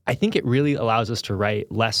I think it really allows us to write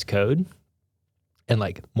less code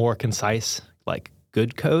and more concise,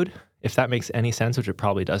 good code, if that makes any sense, which it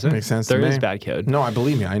probably doesn't. Makes sense to There me. is bad code. No, I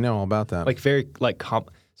believe me. I know all about that.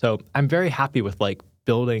 So I'm very happy with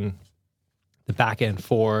building the backend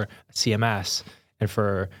for CMS and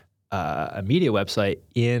for a media website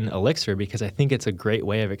in Elixir because I think it's a great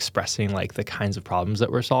way of expressing the kinds of problems that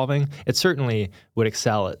we're solving. It certainly would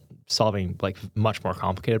excel at solving much more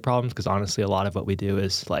complicated problems because honestly, a lot of what we do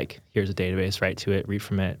is here's a database, write to it, read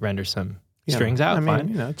from it, render some strings out. I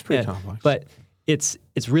mean, fine. it's pretty complex. But it's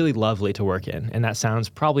really lovely to work in, and that sounds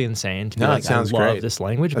probably insane to be it sounds I love great. this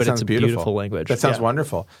language, That but sounds it's a beautiful language. That sounds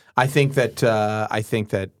wonderful. I think that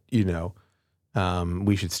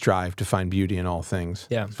we should strive to find beauty in all things.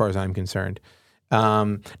 Yeah. As far as I'm concerned.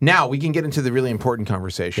 Now we can get into the really important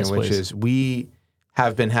conversation, Yes, which please. is we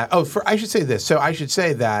have been I should say this. So I should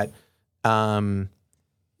say that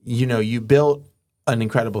you built an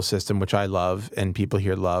incredible system, which I love and people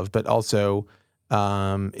here love, but also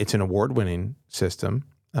it's an award-winning system,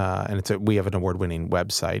 and we have an award-winning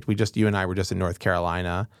website. You and I were just in North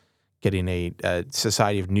Carolina, getting a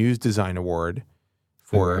Society of News Design Award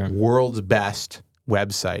for world's best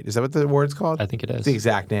website. Is that what the award's called? I think it is. It's the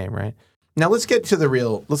exact name, right? Now let's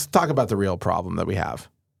talk about the real problem that we have.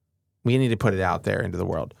 We need to put it out there into the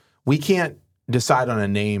world. We can't decide on a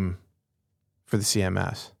name for the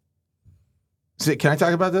CMS. So, can I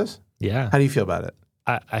talk about this? Yeah. How do you feel about it?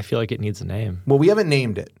 I feel like it needs a name. Well, we haven't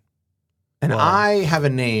named it. And Well. I have a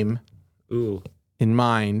name Ooh. in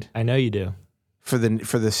mind I know you do. for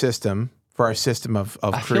the system, for our system of I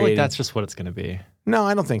creating. feel like that's just what it's going to be. No,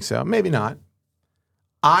 I don't think so. Maybe not.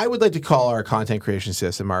 I would like to call our content creation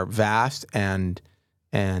system our vast and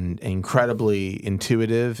incredibly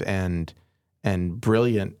intuitive and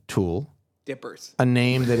brilliant tool. Dippers. A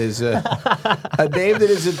name that is a name that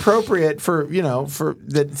is appropriate for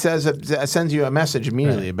that sends you a message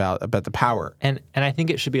immediately about the power. And I think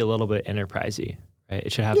it should be a little bit enterprisey, right?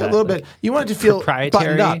 It should have Yeah, that a little bit. You want it to feel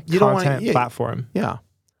proprietary buttoned up. You don't want content platform. Yeah.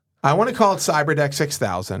 I want to call it CyberDeck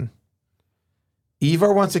 6000.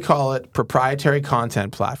 Ivar wants to call it Proprietary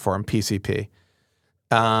Content Platform, PCP.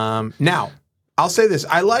 Now, I'll say this.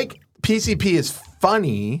 I like PCP is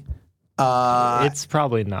funny. It's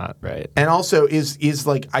probably not right. And also is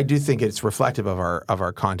I do think it's reflective of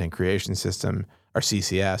our content creation system, our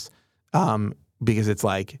CCS, because it's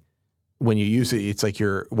when you use it, it's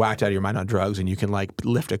you're whacked out of your mind on drugs and you can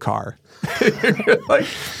lift a car. you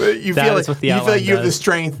feel is what the you feel outline like you have the does.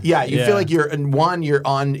 strength. Yeah, you feel like you're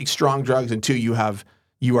on strong drugs, and two, you have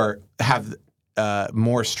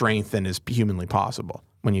more strength than is humanly possible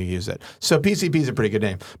when you use it. So PCP is a pretty good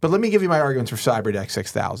name. But let me give you my arguments for CyberDeck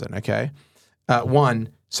 6000, okay? One,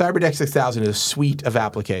 CyberDeck 6000 is a suite of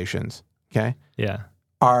applications, okay? Yeah.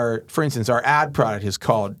 For instance, our ad product is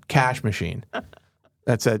called Cash Machine.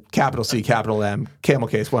 That's a capital C, capital M, camel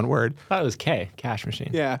case, one word. I thought it was K, cash machine.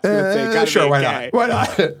 Yeah. I was gonna say, gotta Sure, be why gay. not? Why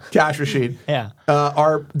not? Cash Machine. Yeah.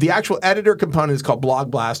 The actual editor component is called Blog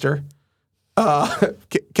Blaster.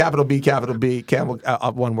 Capital B, camel,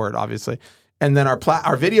 one word, obviously. And then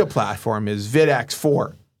our video platform is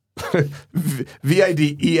VidX4.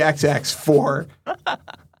 VIDEXX4.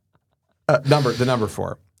 The number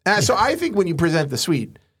 4. So I think when you present the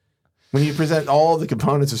suite, when you present all the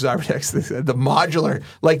components of CyberDeck, the modular,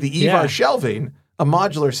 like the Ivar Yeah. shelving, a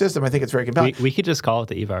modular system, I think it's very compelling. We could just call it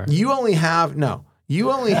the Ivar. You only have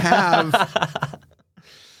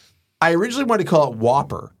I originally wanted to call it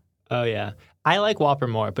Whopper. Oh yeah. I like Whopper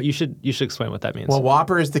more, but you should explain what that means. Well,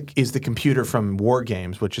 Whopper is the computer from War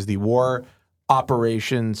Games, which is the War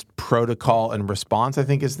Operations Protocol and Response, I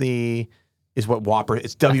think is what Whopper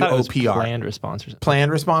is. I thought it was WOPR. planned response or something.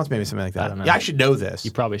 Planned response, maybe something like that. I don't know. Yeah, I should know this.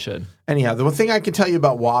 You probably should. Anyhow, the one thing I can tell you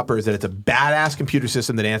about Whopper is that it's a badass computer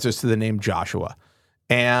system that answers to the name Joshua.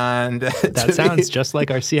 And That sounds just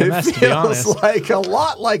like our CMS, it to be honest. feels like a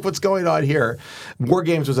lot like what's going on here. War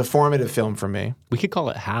Games was a formative film for me. We could call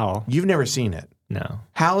it Hal. You've never seen it. No.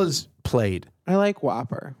 Hal is played. I like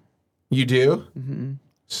Whopper. You do? Mm-hmm.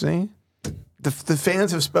 See? The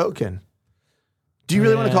fans have spoken. Do you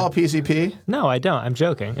really want to call it PCP? No, I don't. I'm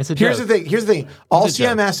joking. It's a Here's joke. the thing. All It's a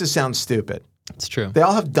joke. CMSs sound stupid. It's true. They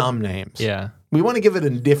all have dumb names. Yeah. We want to give it a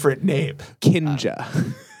different name.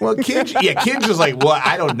 Kinja. Well, Kinja's like, what?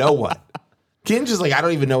 I don't know what. Kinja's like, I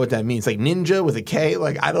don't even know what that means. Like ninja with a K.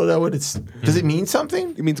 Like, I don't know what it's. Does it mean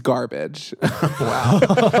something? It means garbage. Wow.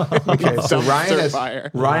 Okay, so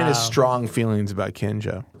Dumpster Ryan has strong feelings about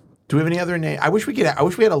Kinja. Do we have any other name? I wish we had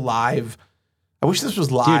a live. I wish this was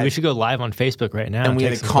live. Dude, we should go live on Facebook right now and we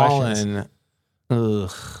take had to some call questions. in.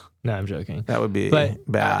 Ugh, No, I'm joking. that would be But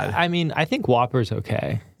bad. I mean, I think Whopper's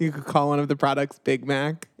okay. You could call one of the products Big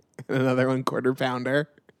Mac and another one Quarter Pounder.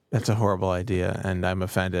 That's a horrible idea, and I'm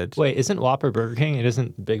offended. Wait, isn't Whopper Burger King? It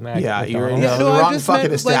isn't Big Mac. Yeah, you're McDonald's? No, the I wrong just fucking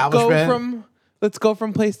meant, establishment. Let's go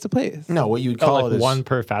from place to place. No, what you would Oh, call like it is one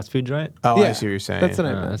per fast food joint. Oh, I Yeah, see what you're saying. that's what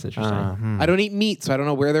I meant. That's interesting. I don't eat meat, so I don't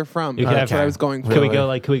know where they're from. You could That's have- what I was going for. Can we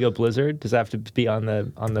Really? go Blizzard? Does that have to be on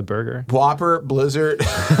the burger? Whopper, Blizzard.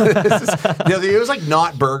 It was like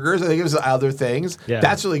not burgers. I think it was other things. Yeah.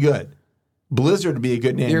 That's really good. Blizzard would be a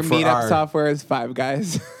good name Your for meetup our. software is Five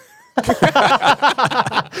Guys.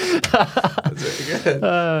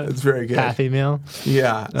 It's very good. Happy Meal.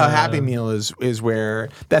 Yeah, a Happy Meal is where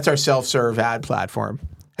that's our self-serve ad platform.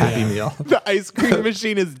 Happy Meal. The ice cream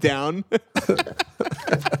machine is down.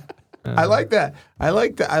 I like that. I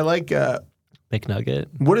like McNugget.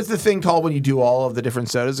 what is the thing called when you do all of the different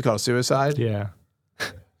sodas? It's called Suicide. Yeah.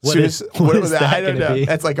 What is that I don't gonna know. be?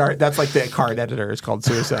 That's like the card editor. It's called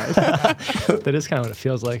Suicide. That is kind of what it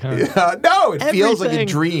feels like, huh? No, it feels like a Everything.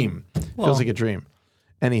 dream. Well. Feels like a dream.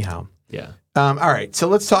 Anyhow, Yeah. all right. So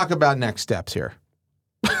let's talk about next steps here.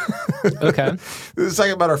 Okay. Let's talk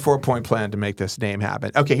about our 4-point plan to make this name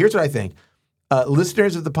happen. Okay, here's what I think.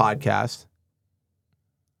 Listeners of the podcast,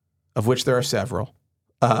 of which there are several,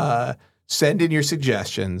 send in your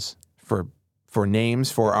suggestions for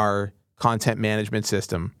names for our content management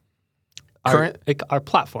system. Our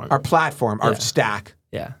platform. Our platform, our Yeah. stack,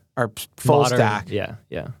 yeah. our full Modern- stack, Yeah.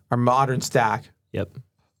 Yeah. our modern stack. Yep.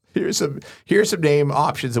 Here's some name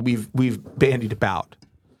options that we've bandied about.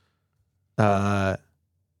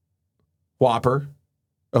 Whopper,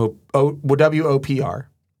 WOPR,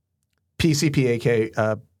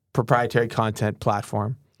 PCPAK, proprietary content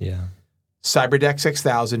platform. Yeah. Cyberdeck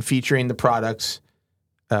 6000 featuring the products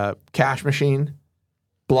Cash Machine,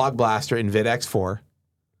 Blog Blaster, and VidX4.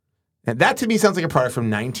 And that to me sounds like a product from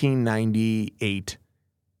 1998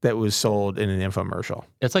 that was sold in an infomercial.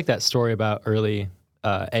 It's like that story about early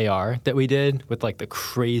AR that we did with like the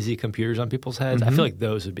crazy computers on people's heads. I feel like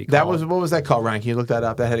those would be cool. That was, what was that called, Ryan? Can you look that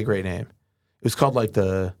up? That had a great name. It was called like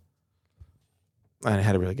and it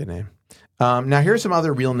had a really good name. Now here's some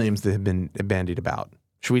other real names that have been bandied about.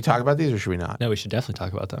 Should we talk about these or should we not? No, we should definitely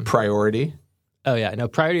talk about them. Priority. Oh yeah, no,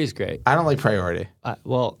 Priority is great. I don't like Priority.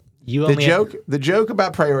 Well, you The only the joke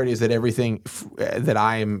about Priority is that everything that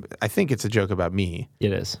I think it's a joke about me.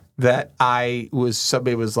 It is. That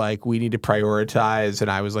somebody was like, we need to prioritize,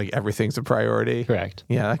 and I was like, everything's a priority. Correct.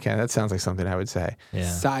 Yeah, okay, that sounds like something I would say. Yeah.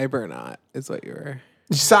 Cybernaut is what you were.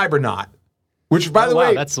 Cybernaut, which by the wow,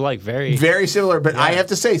 way, that's like very. very similar, but I have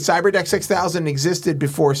to say, Cyberdeck 6000 existed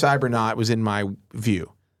before Cybernaut was in my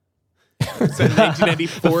view. So in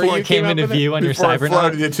 1994, Before you it came up into with it? view on your Before it Cybernaut.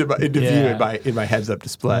 floated into view Yeah. in my heads-up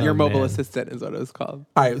display. Your mobile man. assistant is what it was called.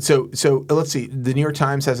 All right, so let's see. The New York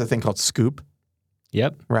Times has a thing called Scoop,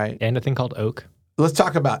 Yep. right? And a thing called Oak. Let's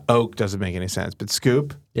talk about Oak. Doesn't make any sense, but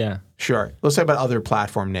Scoop, Yeah. sure. Let's talk about other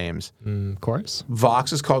platform names. Chorus.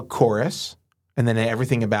 Vox is called Chorus, and then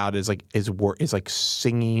everything about it is like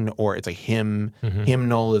singing, or it's like hymn.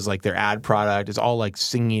 Hymnal is like their ad product. It's all like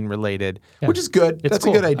singing related, which is good. It's That's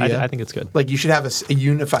cool. a good idea. I think it's good. Like you should have a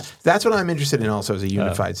unified. That's what I'm interested in. Also, is a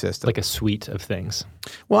unified system. Like a suite of things.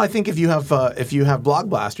 Well, I think if you have Blog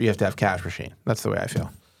Blaster, you have to have Cash Machine. That's the way I feel.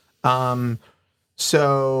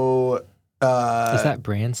 Is that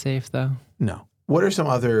brand safe though? No. What are some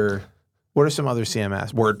other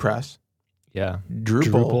CMS? WordPress, Yeah.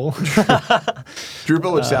 Drupal,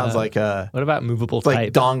 Drupal, which sounds like What about movable it's like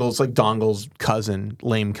type? Dongle's cousin,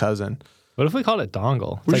 lame cousin. What if we called it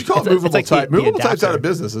dongle? We should call it movable type. Movable type's out of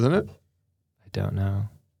business, isn't it? I don't know.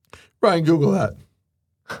 Ryan, Google that.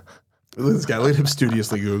 Look at this guy. Look at him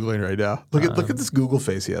studiously Googling right now. Look at this Google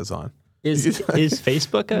face he has on. Is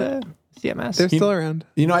Facebook a CMS? They're still around.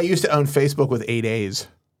 You know, I used to own Facebook with 8 A's.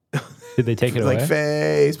 Did they take it Like away?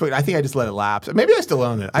 Facebook. I think I just let it lapse. Maybe I still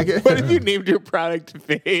own it. What if you named your product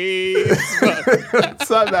Facebook? It's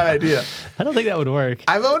not a bad idea. I don't think that would work.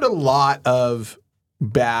 I've owned a lot of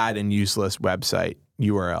bad and useless website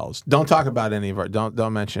URLs. Don't talk about any of our.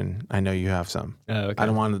 Don't mention. I know you have some. Oh, okay. I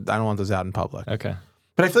don't want those out in public. Okay.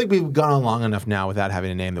 But I feel like we've gone on long enough now without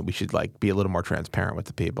having a name that we should like be a little more transparent with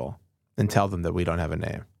the people and tell them that we don't have a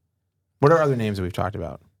name. What are other names that we've talked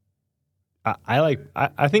about?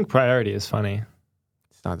 I think Priority is funny.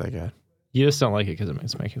 It's not that good. You just don't like it because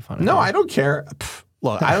it's making fun of No, you. I don't care. Pff,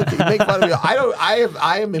 look, I don't make fun of me.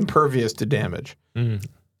 I am impervious to damage. Mm.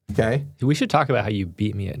 Okay. We should talk about how you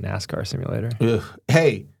beat me at NASCAR Simulator. Ugh.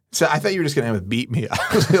 Hey, so I thought you were just going to end with beat me. I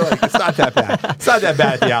was like, it's not that bad. It's not that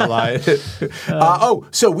bad at the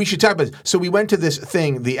outline. So we should talk about this. So we went to this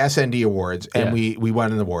thing, the SND Awards, and we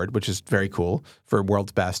won an award, which is very cool for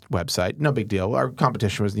World's Best Website. No big deal. Our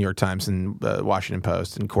competition was New York Times and Washington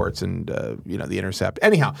Post and Quartz and The Intercept.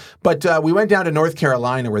 Anyhow, but we went down to North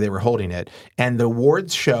Carolina where they were holding it, and the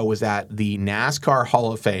awards show was at the NASCAR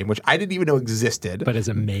Hall of Fame, which I didn't even know existed. But it's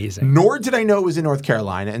amazing. Nor did I know it was in North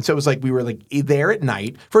Carolina. And so it was like we were like there at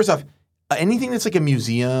night. First off, anything that's like a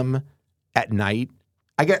museum at night,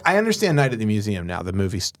 I understand Night at the Museum now, the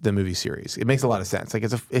movie series. It makes a lot of sense. Like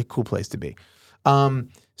it's a cool place to be.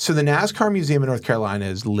 So the NASCAR Museum in North Carolina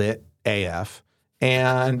is lit AF.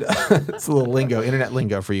 And it's a little lingo, internet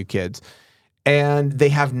lingo for you kids. And they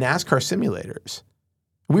have NASCAR simulators.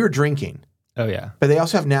 We were drinking. Oh, yeah. But they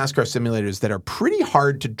also have NASCAR simulators that are pretty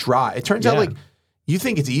hard to drive. It turns out like you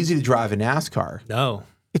think it's easy to drive a NASCAR. No.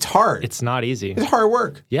 It's hard. It's not easy. It's hard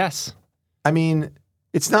work. Yes. I mean,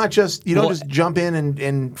 it's not just, you don't just jump in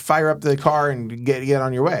and fire up the car and get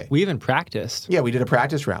on your way. We even practiced. Yeah, we did a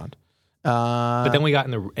practice round. But then we got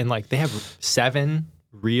in like, they have 7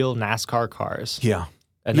 real NASCAR cars. Yeah.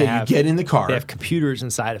 And you get in the car. They have computers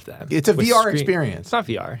inside of them. It's a with VR experience. It's not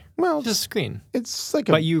VR. Well, it's just a screen. It's like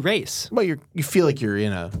But you race. Well, you feel like you're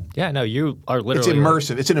in a... Yeah, no, you are literally... It's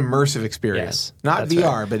immersive. It's an immersive experience. Yes, not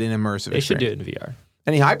VR, but an immersive experience. They should do it in VR.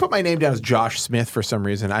 Anyhow, I put my name down as Josh Smith for some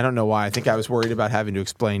reason. I don't know why. I think I was worried about having to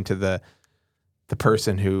explain to the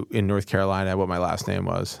person who in North Carolina what my last name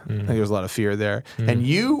was. I think there was a lot of fear there. And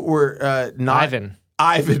you were not...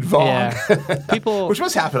 Ivan Vaughn. Yeah. People... Which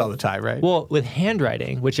must happen all the time, right? Well, with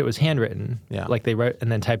handwriting, which it was handwritten, like they wrote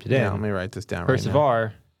and then typed it in. Yeah, let me write this down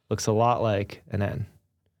Persevar looks a lot like an N.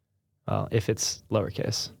 Well, if it's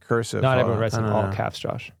lowercase. Cursive. Not everyone writes in all caps,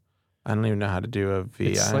 Josh. I don't even know how to do a V.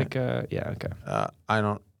 It's like a, okay.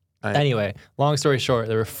 Anyway, long story short,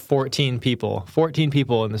 there were 14 people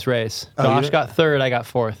in this race. Josh got 3rd, I got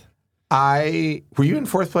 4th. Were you in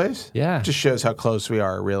 4th place? Yeah. It just shows how close we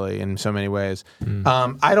are, really, in so many ways.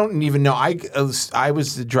 I don't even know. I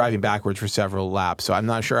was driving backwards for several laps, so I'm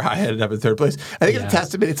not sure how I ended up in 3rd place. I think it's a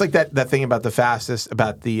testament. It's like that thing about the fastest,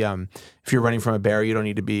 about the if you're running from a bear, you don't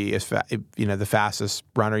need to be the fastest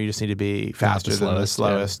runner. You just need to be faster than the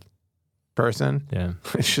slowest person. Yeah.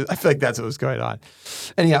 I feel like that's what was going on.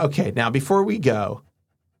 Anyhow, okay. Now before we go,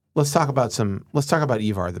 let's talk about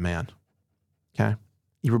Ivar the man. Okay.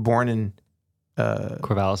 You were born in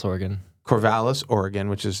Corvallis, Oregon,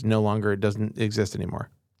 which is no longer, it doesn't exist anymore.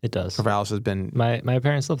 It does. Corvallis has been... My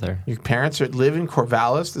parents live there. Your parents live in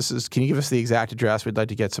Corvallis? Can you give us the exact address? We'd like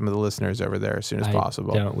to get some of the listeners over there as soon as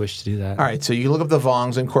possible. I don't wish to do that. All right, so you look up the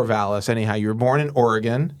Vongs in Corvallis. Anyhow, you were born in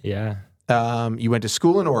Oregon. Yeah. You went to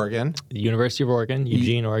school in Oregon. University of Oregon,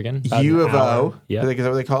 Eugene, Oregon. U of O. Yeah. Is that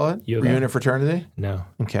what they call it? U of Were you O. in a fraternity? No.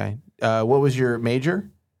 Okay. What was your major?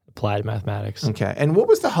 Applied mathematics. Okay. And what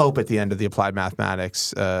was the hope at the end of the applied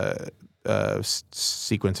mathematics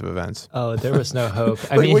sequence of events? Oh, there was no hope.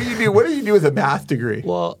 What do you do? What do you do with a math degree?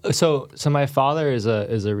 Well, so my father is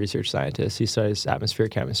a research scientist. He studies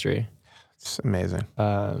atmospheric chemistry. It's amazing,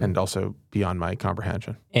 and also beyond my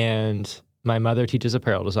comprehension. And my mother teaches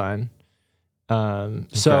apparel design.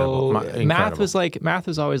 So math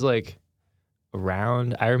was always like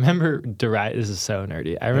around. I remember this is so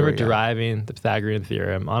nerdy. I remember deriving the Pythagorean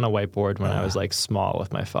theorem on a whiteboard when I was like small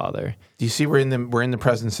with my father. Do you see we're in the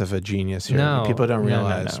presence of a genius here? No, people don't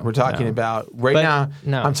realize. No, we're talking about now.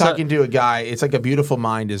 No, I'm talking to a guy. It's like a beautiful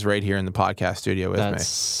mind is right here in the podcast studio with me. That's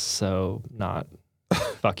so not.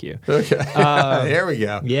 Fuck you. Okay. Here we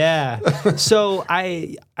go. Yeah. So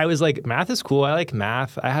I was like, math is cool. I like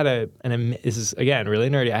math. I had this is again really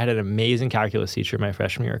nerdy. I had an amazing calculus teacher my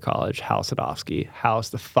freshman year of college, Hal Sadowski.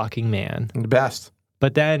 Hal's the fucking man. The best.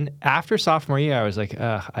 But then after sophomore year, I was like,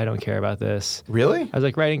 I don't care about this. Really? I was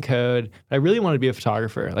like writing code. I really wanted to be a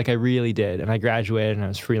photographer. Like I really did. And I graduated and I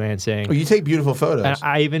was freelancing. Well, you take beautiful photos. And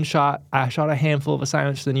I even shot a handful of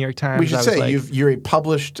assignments for the New York Times. We should say you're a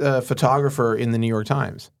published photographer in the New York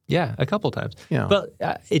Times. Yeah, a couple times. Yeah. But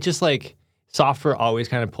it just like software always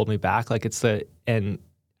kind of pulled me back. Like in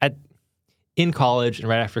college and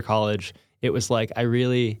right after college, it was like I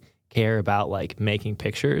really care about like making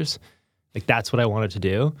pictures. Like that's what I wanted to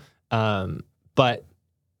do. But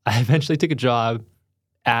I eventually took a job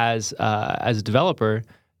as a developer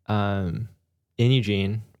in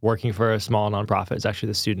Eugene, working for a small nonprofit. It's actually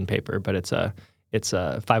the student paper, but it's a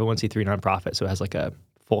 501c3 nonprofit, so it has like a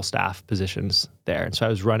full staff positions there. And so I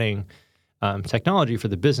was running technology for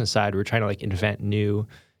the business side. We were trying to like invent new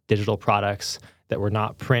digital products that were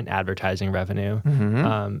not print advertising revenue,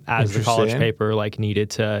 as the college paper like needed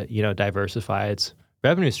to diversify its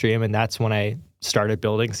revenue stream. And that's when I started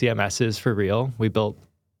building CMSs for real. We built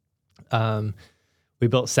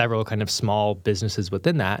several kind of small businesses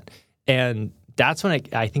within that. And that's when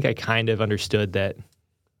I think I kind of understood that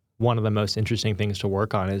one of the most interesting things to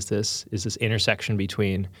work on is this intersection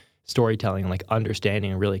between storytelling and like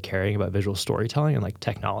understanding and really caring about visual storytelling and like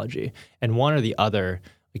technology. And one or the other,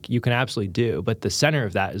 like you can absolutely do, but the center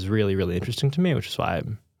of that is really, really interesting to me, which is why I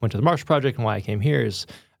went to the Marshall Project and why I came here. Is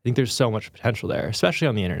I think there's so much potential there, especially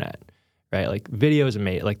on the internet. Right, like video is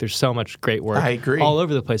amazing. Like there's so much great work I agree. all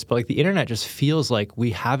over the place, but like the internet just feels like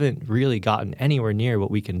we haven't really gotten anywhere near what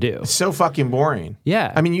we can do. It's so fucking boring.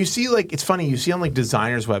 Yeah. I mean, you see, like, it's funny, you see on like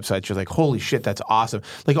designers' websites, you're like, holy shit, that's awesome.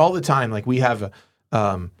 Like all the time, like we have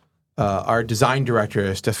our design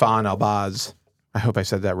director, Stefan Albaz. I hope I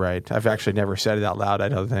said that right. I've actually never said it out loud, I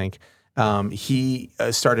don't think. He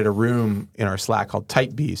started a room in our Slack called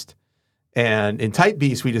Type Beast. And in Type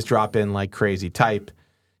Beast, we just drop in like crazy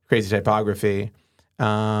typography.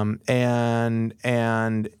 And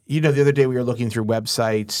the other day we were looking through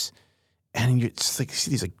websites and you just like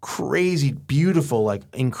see these like crazy, beautiful, like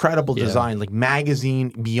incredible design, like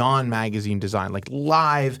beyond magazine design, like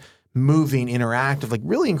live, moving, interactive, like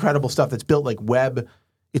really incredible stuff that's built like web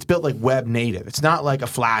native. It's not like a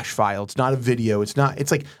Flash file. It's not a video. It's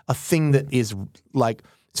like a thing that is like,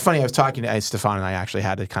 it's funny. I was talking to Stefan and I actually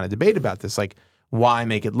had a kind of debate about this, like, why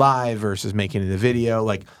make it live versus making it a video?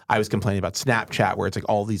 Like I was complaining about Snapchat where it's like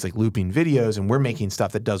all these like looping videos and we're making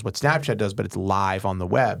stuff that does what Snapchat does, but it's live on the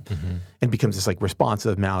web and becomes this like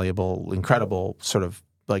responsive, malleable, incredible sort of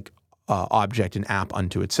like object and app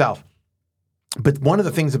unto itself. But one of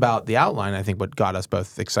the things about the outline, I think what got us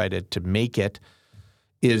both excited to make it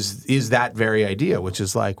is that very idea, which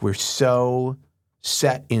is like we're so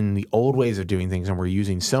set in the old ways of doing things and we're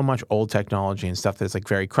using so much old technology and stuff that's like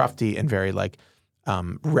very crufty and very like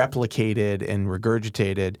replicated and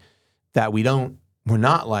regurgitated that we're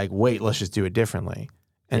not like, wait, let's just do it differently.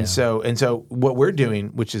 And so what we're doing,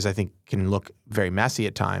 which is I think can look very messy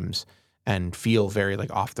at times and feel very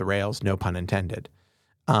like off the rails, no pun intended,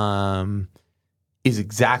 is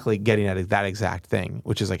exactly getting at that exact thing,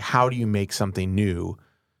 which is like, how do you make something new?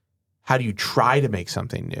 How do you try to make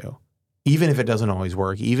something new? Even if it doesn't always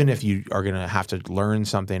work, even if you are going to have to learn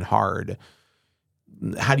something hard,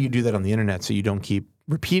 how do you do that on the internet so you don't keep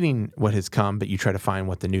repeating what has come, but you try to find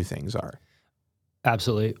what the new things are?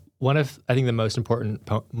 Absolutely. One of, I think, the most important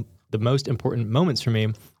moments for me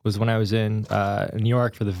was when I was in New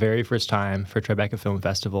York for the very first time for Tribeca Film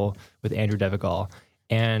Festival with Andrew Devigal.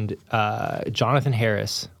 And Jonathan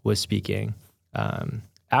Harris was speaking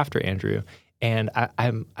after Andrew. And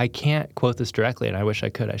I can't quote this directly, and I wish I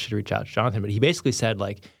could. I should reach out to Jonathan. But he basically said,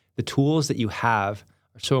 like, the tools that you have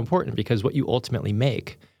are so important because what you ultimately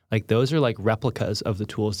make, like, those are like replicas of the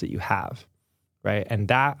tools that you have, right? And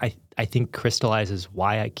that, I think, crystallizes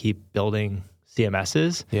why I keep building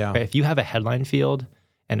CMSs. Yeah. Right? If you have a headline field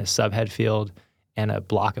and a subhead field and a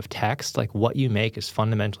block of text, like, what you make is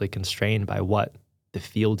fundamentally constrained by what the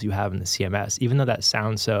fields you have in the CMS, even though that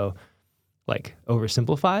sounds so like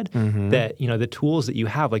oversimplified, that, you know, the tools that you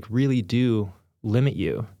have like really do limit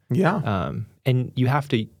you. Yeah. And you have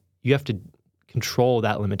to control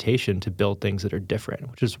that limitation to build things that are different,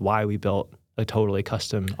 which is why we built a totally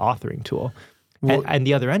custom authoring tool. Well, and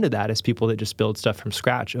the other end of that is people that just build stuff from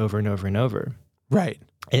scratch over and over and over. Right.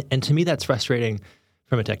 And to me, that's frustrating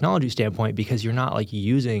from a technology standpoint because you're not like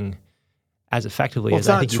using as effectively as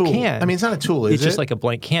I think you can. I mean, it's not a tool, is it? It's just like a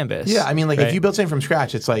blank canvas. Yeah, I mean, like, right? if you build something from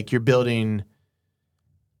scratch, it's like you're building,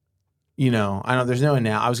 you know, I was going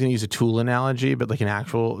to use a tool analogy, but like an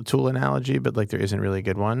actual tool analogy, but like there isn't really a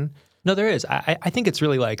good one. No, there is. I think it's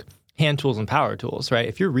really like hand tools and power tools, right?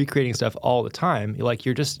 If you're recreating stuff all the time, like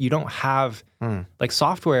you don't have like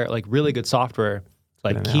software, like really good software,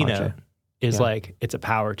 like Keynote is like, it's a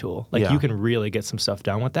power tool. Like you can really get some stuff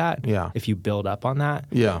done with that if you build up on that.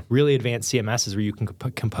 Yeah. Really advanced CMSs where you can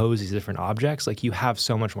compose these different objects, like you have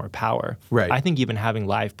so much more power. Right. I think even having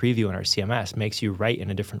live preview in our CMS makes you write in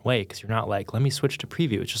a different way because you're not like, let me switch to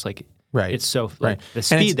preview. It's just like, it's so, like, the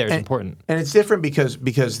speed there is important. And it's different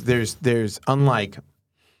because there's unlike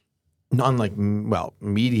unlike, well,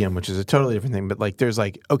 Medium, which is a totally different thing, but like there's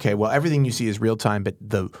like, okay, well, everything you see is real time, but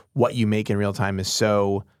what you make in real time is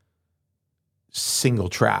so single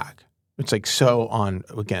track. It's like so on,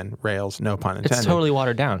 again, rails, no pun intended. It's totally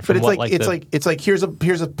watered down. But it's like here's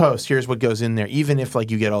a post, here's what goes in there. Even if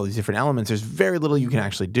like you get all these different elements, there's very little you can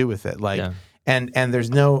actually do with it. Like, and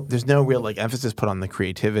there's no real like emphasis put on the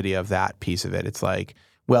creativity of that piece of it. It's like,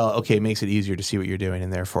 well, okay, it makes it easier to see what you're doing,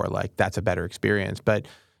 and therefore like that's a better experience. But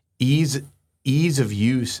ease of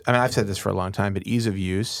use. I mean, I've said this for a long time, but ease of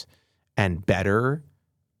use and better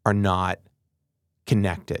are not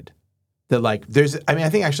connected. That like I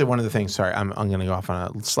think actually one of the things, sorry, I'm going to go off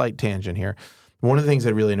on a slight tangent here. One of the things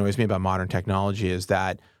that really annoys me about modern technology is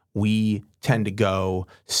that we tend to go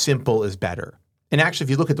simple is better. And actually,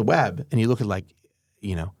 if you look at the web and you look at like,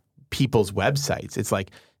 you know, people's websites, it's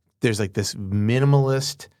like there's like this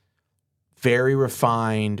minimalist, very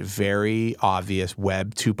refined, very obvious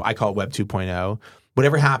I call it Web 2.0.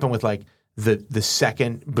 Whatever happened with like the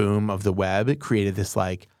second boom of the web, it created this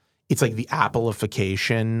like, it's like the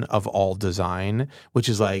Appleification of all design, which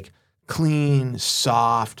is like clean,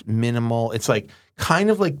 soft, minimal. It's like kind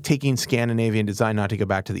of like taking Scandinavian design, not to go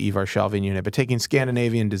back to the Ivar Shelving unit, but taking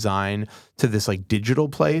Scandinavian design to this like digital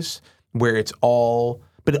place where it's all,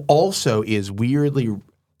 but it also is weirdly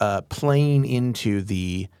playing into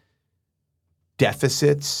the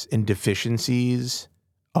deficits and deficiencies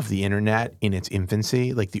of the internet in its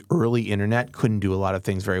infancy. Like the early internet couldn't do a lot of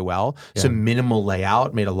things very well. Yeah. So minimal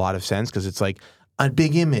layout made a lot of sense because it's like a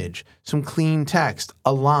big image, some clean text,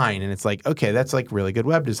 a line. And it's like, okay, that's like really good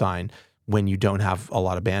web design when you don't have a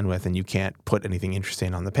lot of bandwidth and you can't put anything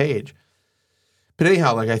interesting on the page. But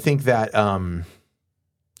anyhow, like I think that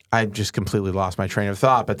I just completely lost my train of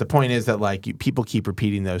thought. But the point is that like people keep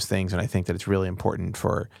repeating those things. And I think that it's really important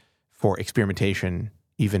for experimentation,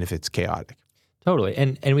 even if it's chaotic. Totally.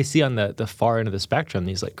 And we see on the far end of the spectrum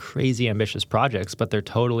these like crazy ambitious projects, but they're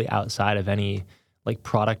totally outside of any like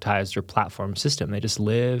productized or platform system. They just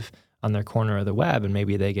live on their corner of the web and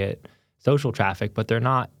maybe they get social traffic, but they're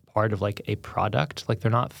not part of like a product. Like they're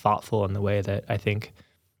not thoughtful in the way that I think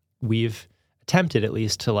we've attempted at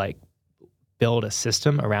least to like build a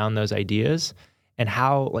system around those ideas. And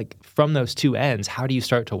how like from those two ends, how do you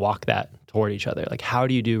start to walk that toward each other? Like how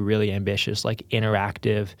do you do really ambitious, like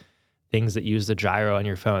interactive things that use the gyro on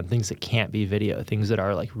your phone, things that can't be video, things that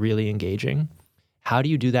are like really engaging? How do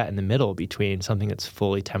you do that in the middle between something that's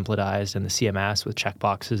fully templatized in the CMS with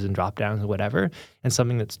checkboxes and dropdowns and whatever, and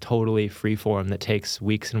something that's totally freeform that takes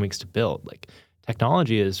weeks and weeks to build? Like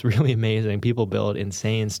technology is really amazing. People build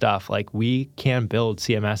insane stuff. Like we can build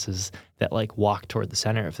CMSs that like walk toward the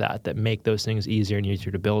center of that make those things easier and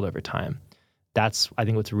easier to build over time. That's, I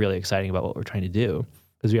think, what's really exciting about what we're trying to do,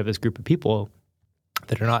 because we have this group of people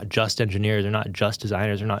that are not just engineers, they're not just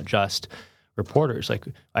designers, they're not just reporters. Like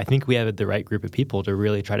I think we have the right group of people to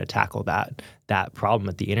really try to tackle that problem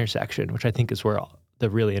at the intersection, which I think is where the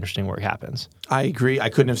really interesting work happens. I agree. I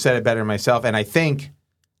couldn't have said it better myself. And I think,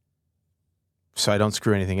 so I don't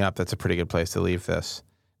screw anything up, that's a pretty good place to leave this.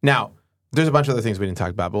 Now, there's a bunch of other things we didn't talk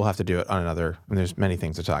about, but we'll have to do it on another, and there's many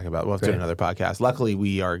things to talk about. We'll have to do another podcast. Luckily,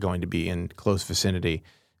 we are going to be in close vicinity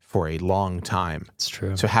for a long time. It's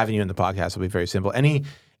true. So having you in the podcast will be very simple.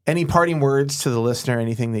 Any parting words to the listener,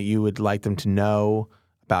 anything that you would like them to know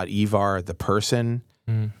about Ivar, the person,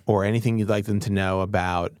 or anything you'd like them to know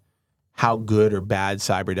about how good or bad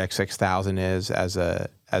CyberDeck 6000 is as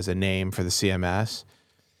a name for the CMS?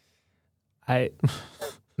 I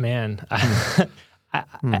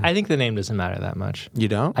think the name doesn't matter that much. You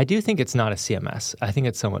don't? I do think it's not a CMS. I think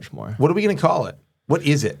it's so much more. What are we going to call it? What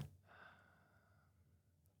is it?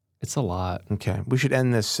 It's a lot. Okay. We should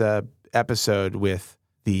end this episode with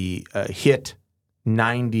the hit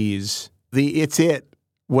 90s, the It's It,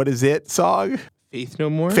 What Is It song? Faith No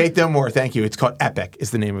More? Faith No More, thank you. It's called Epic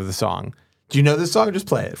is the name of the song. Do you know this song? Just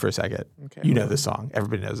play it for a second. Okay. You know this song.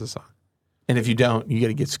 Everybody knows this song. And if you don't, you got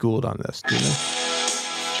to get schooled on this. Do you know?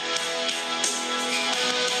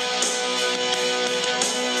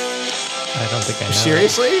 I don't think I know.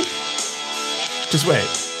 Seriously? Just wait.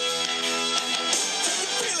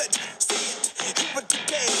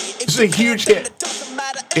 This is a huge hit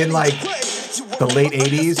in like the late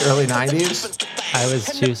 80s, early 90s. I was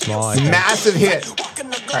too small. Massive hit.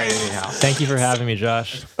 All right, anyhow. Thank you for having me,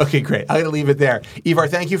 Josh. Okay, great. I'm going to leave it there. Ivar,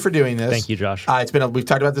 thank you for doing this. Thank you, Josh. We've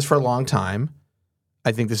talked about this for a long time.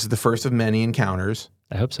 I think this is the first of many encounters.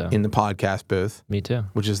 I hope so. In the podcast booth. Me too.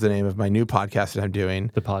 Which is the name of my new podcast that I'm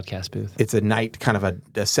doing. The podcast booth. It's a night, kind of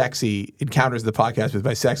a sexy encounters the podcast booth,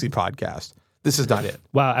 my sexy podcast. This is not it.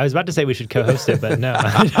 Wow, I was about to say we should co-host it, but no,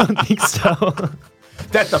 I don't think so.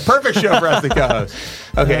 That's the perfect show for us to co-host.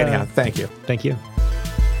 Okay, anyhow, thank you. Thank you.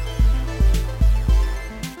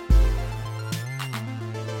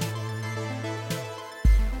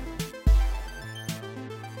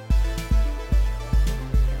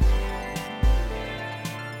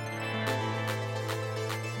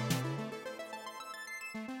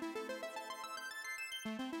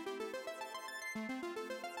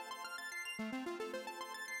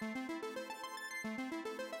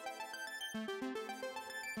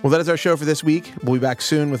 Well, that is our show for this week. We'll be back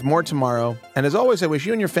soon with more tomorrow. And as always, I wish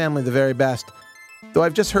you and your family the very best. Though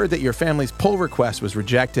I've just heard that your family's pull request was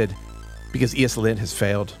rejected because ESLint has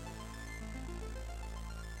failed.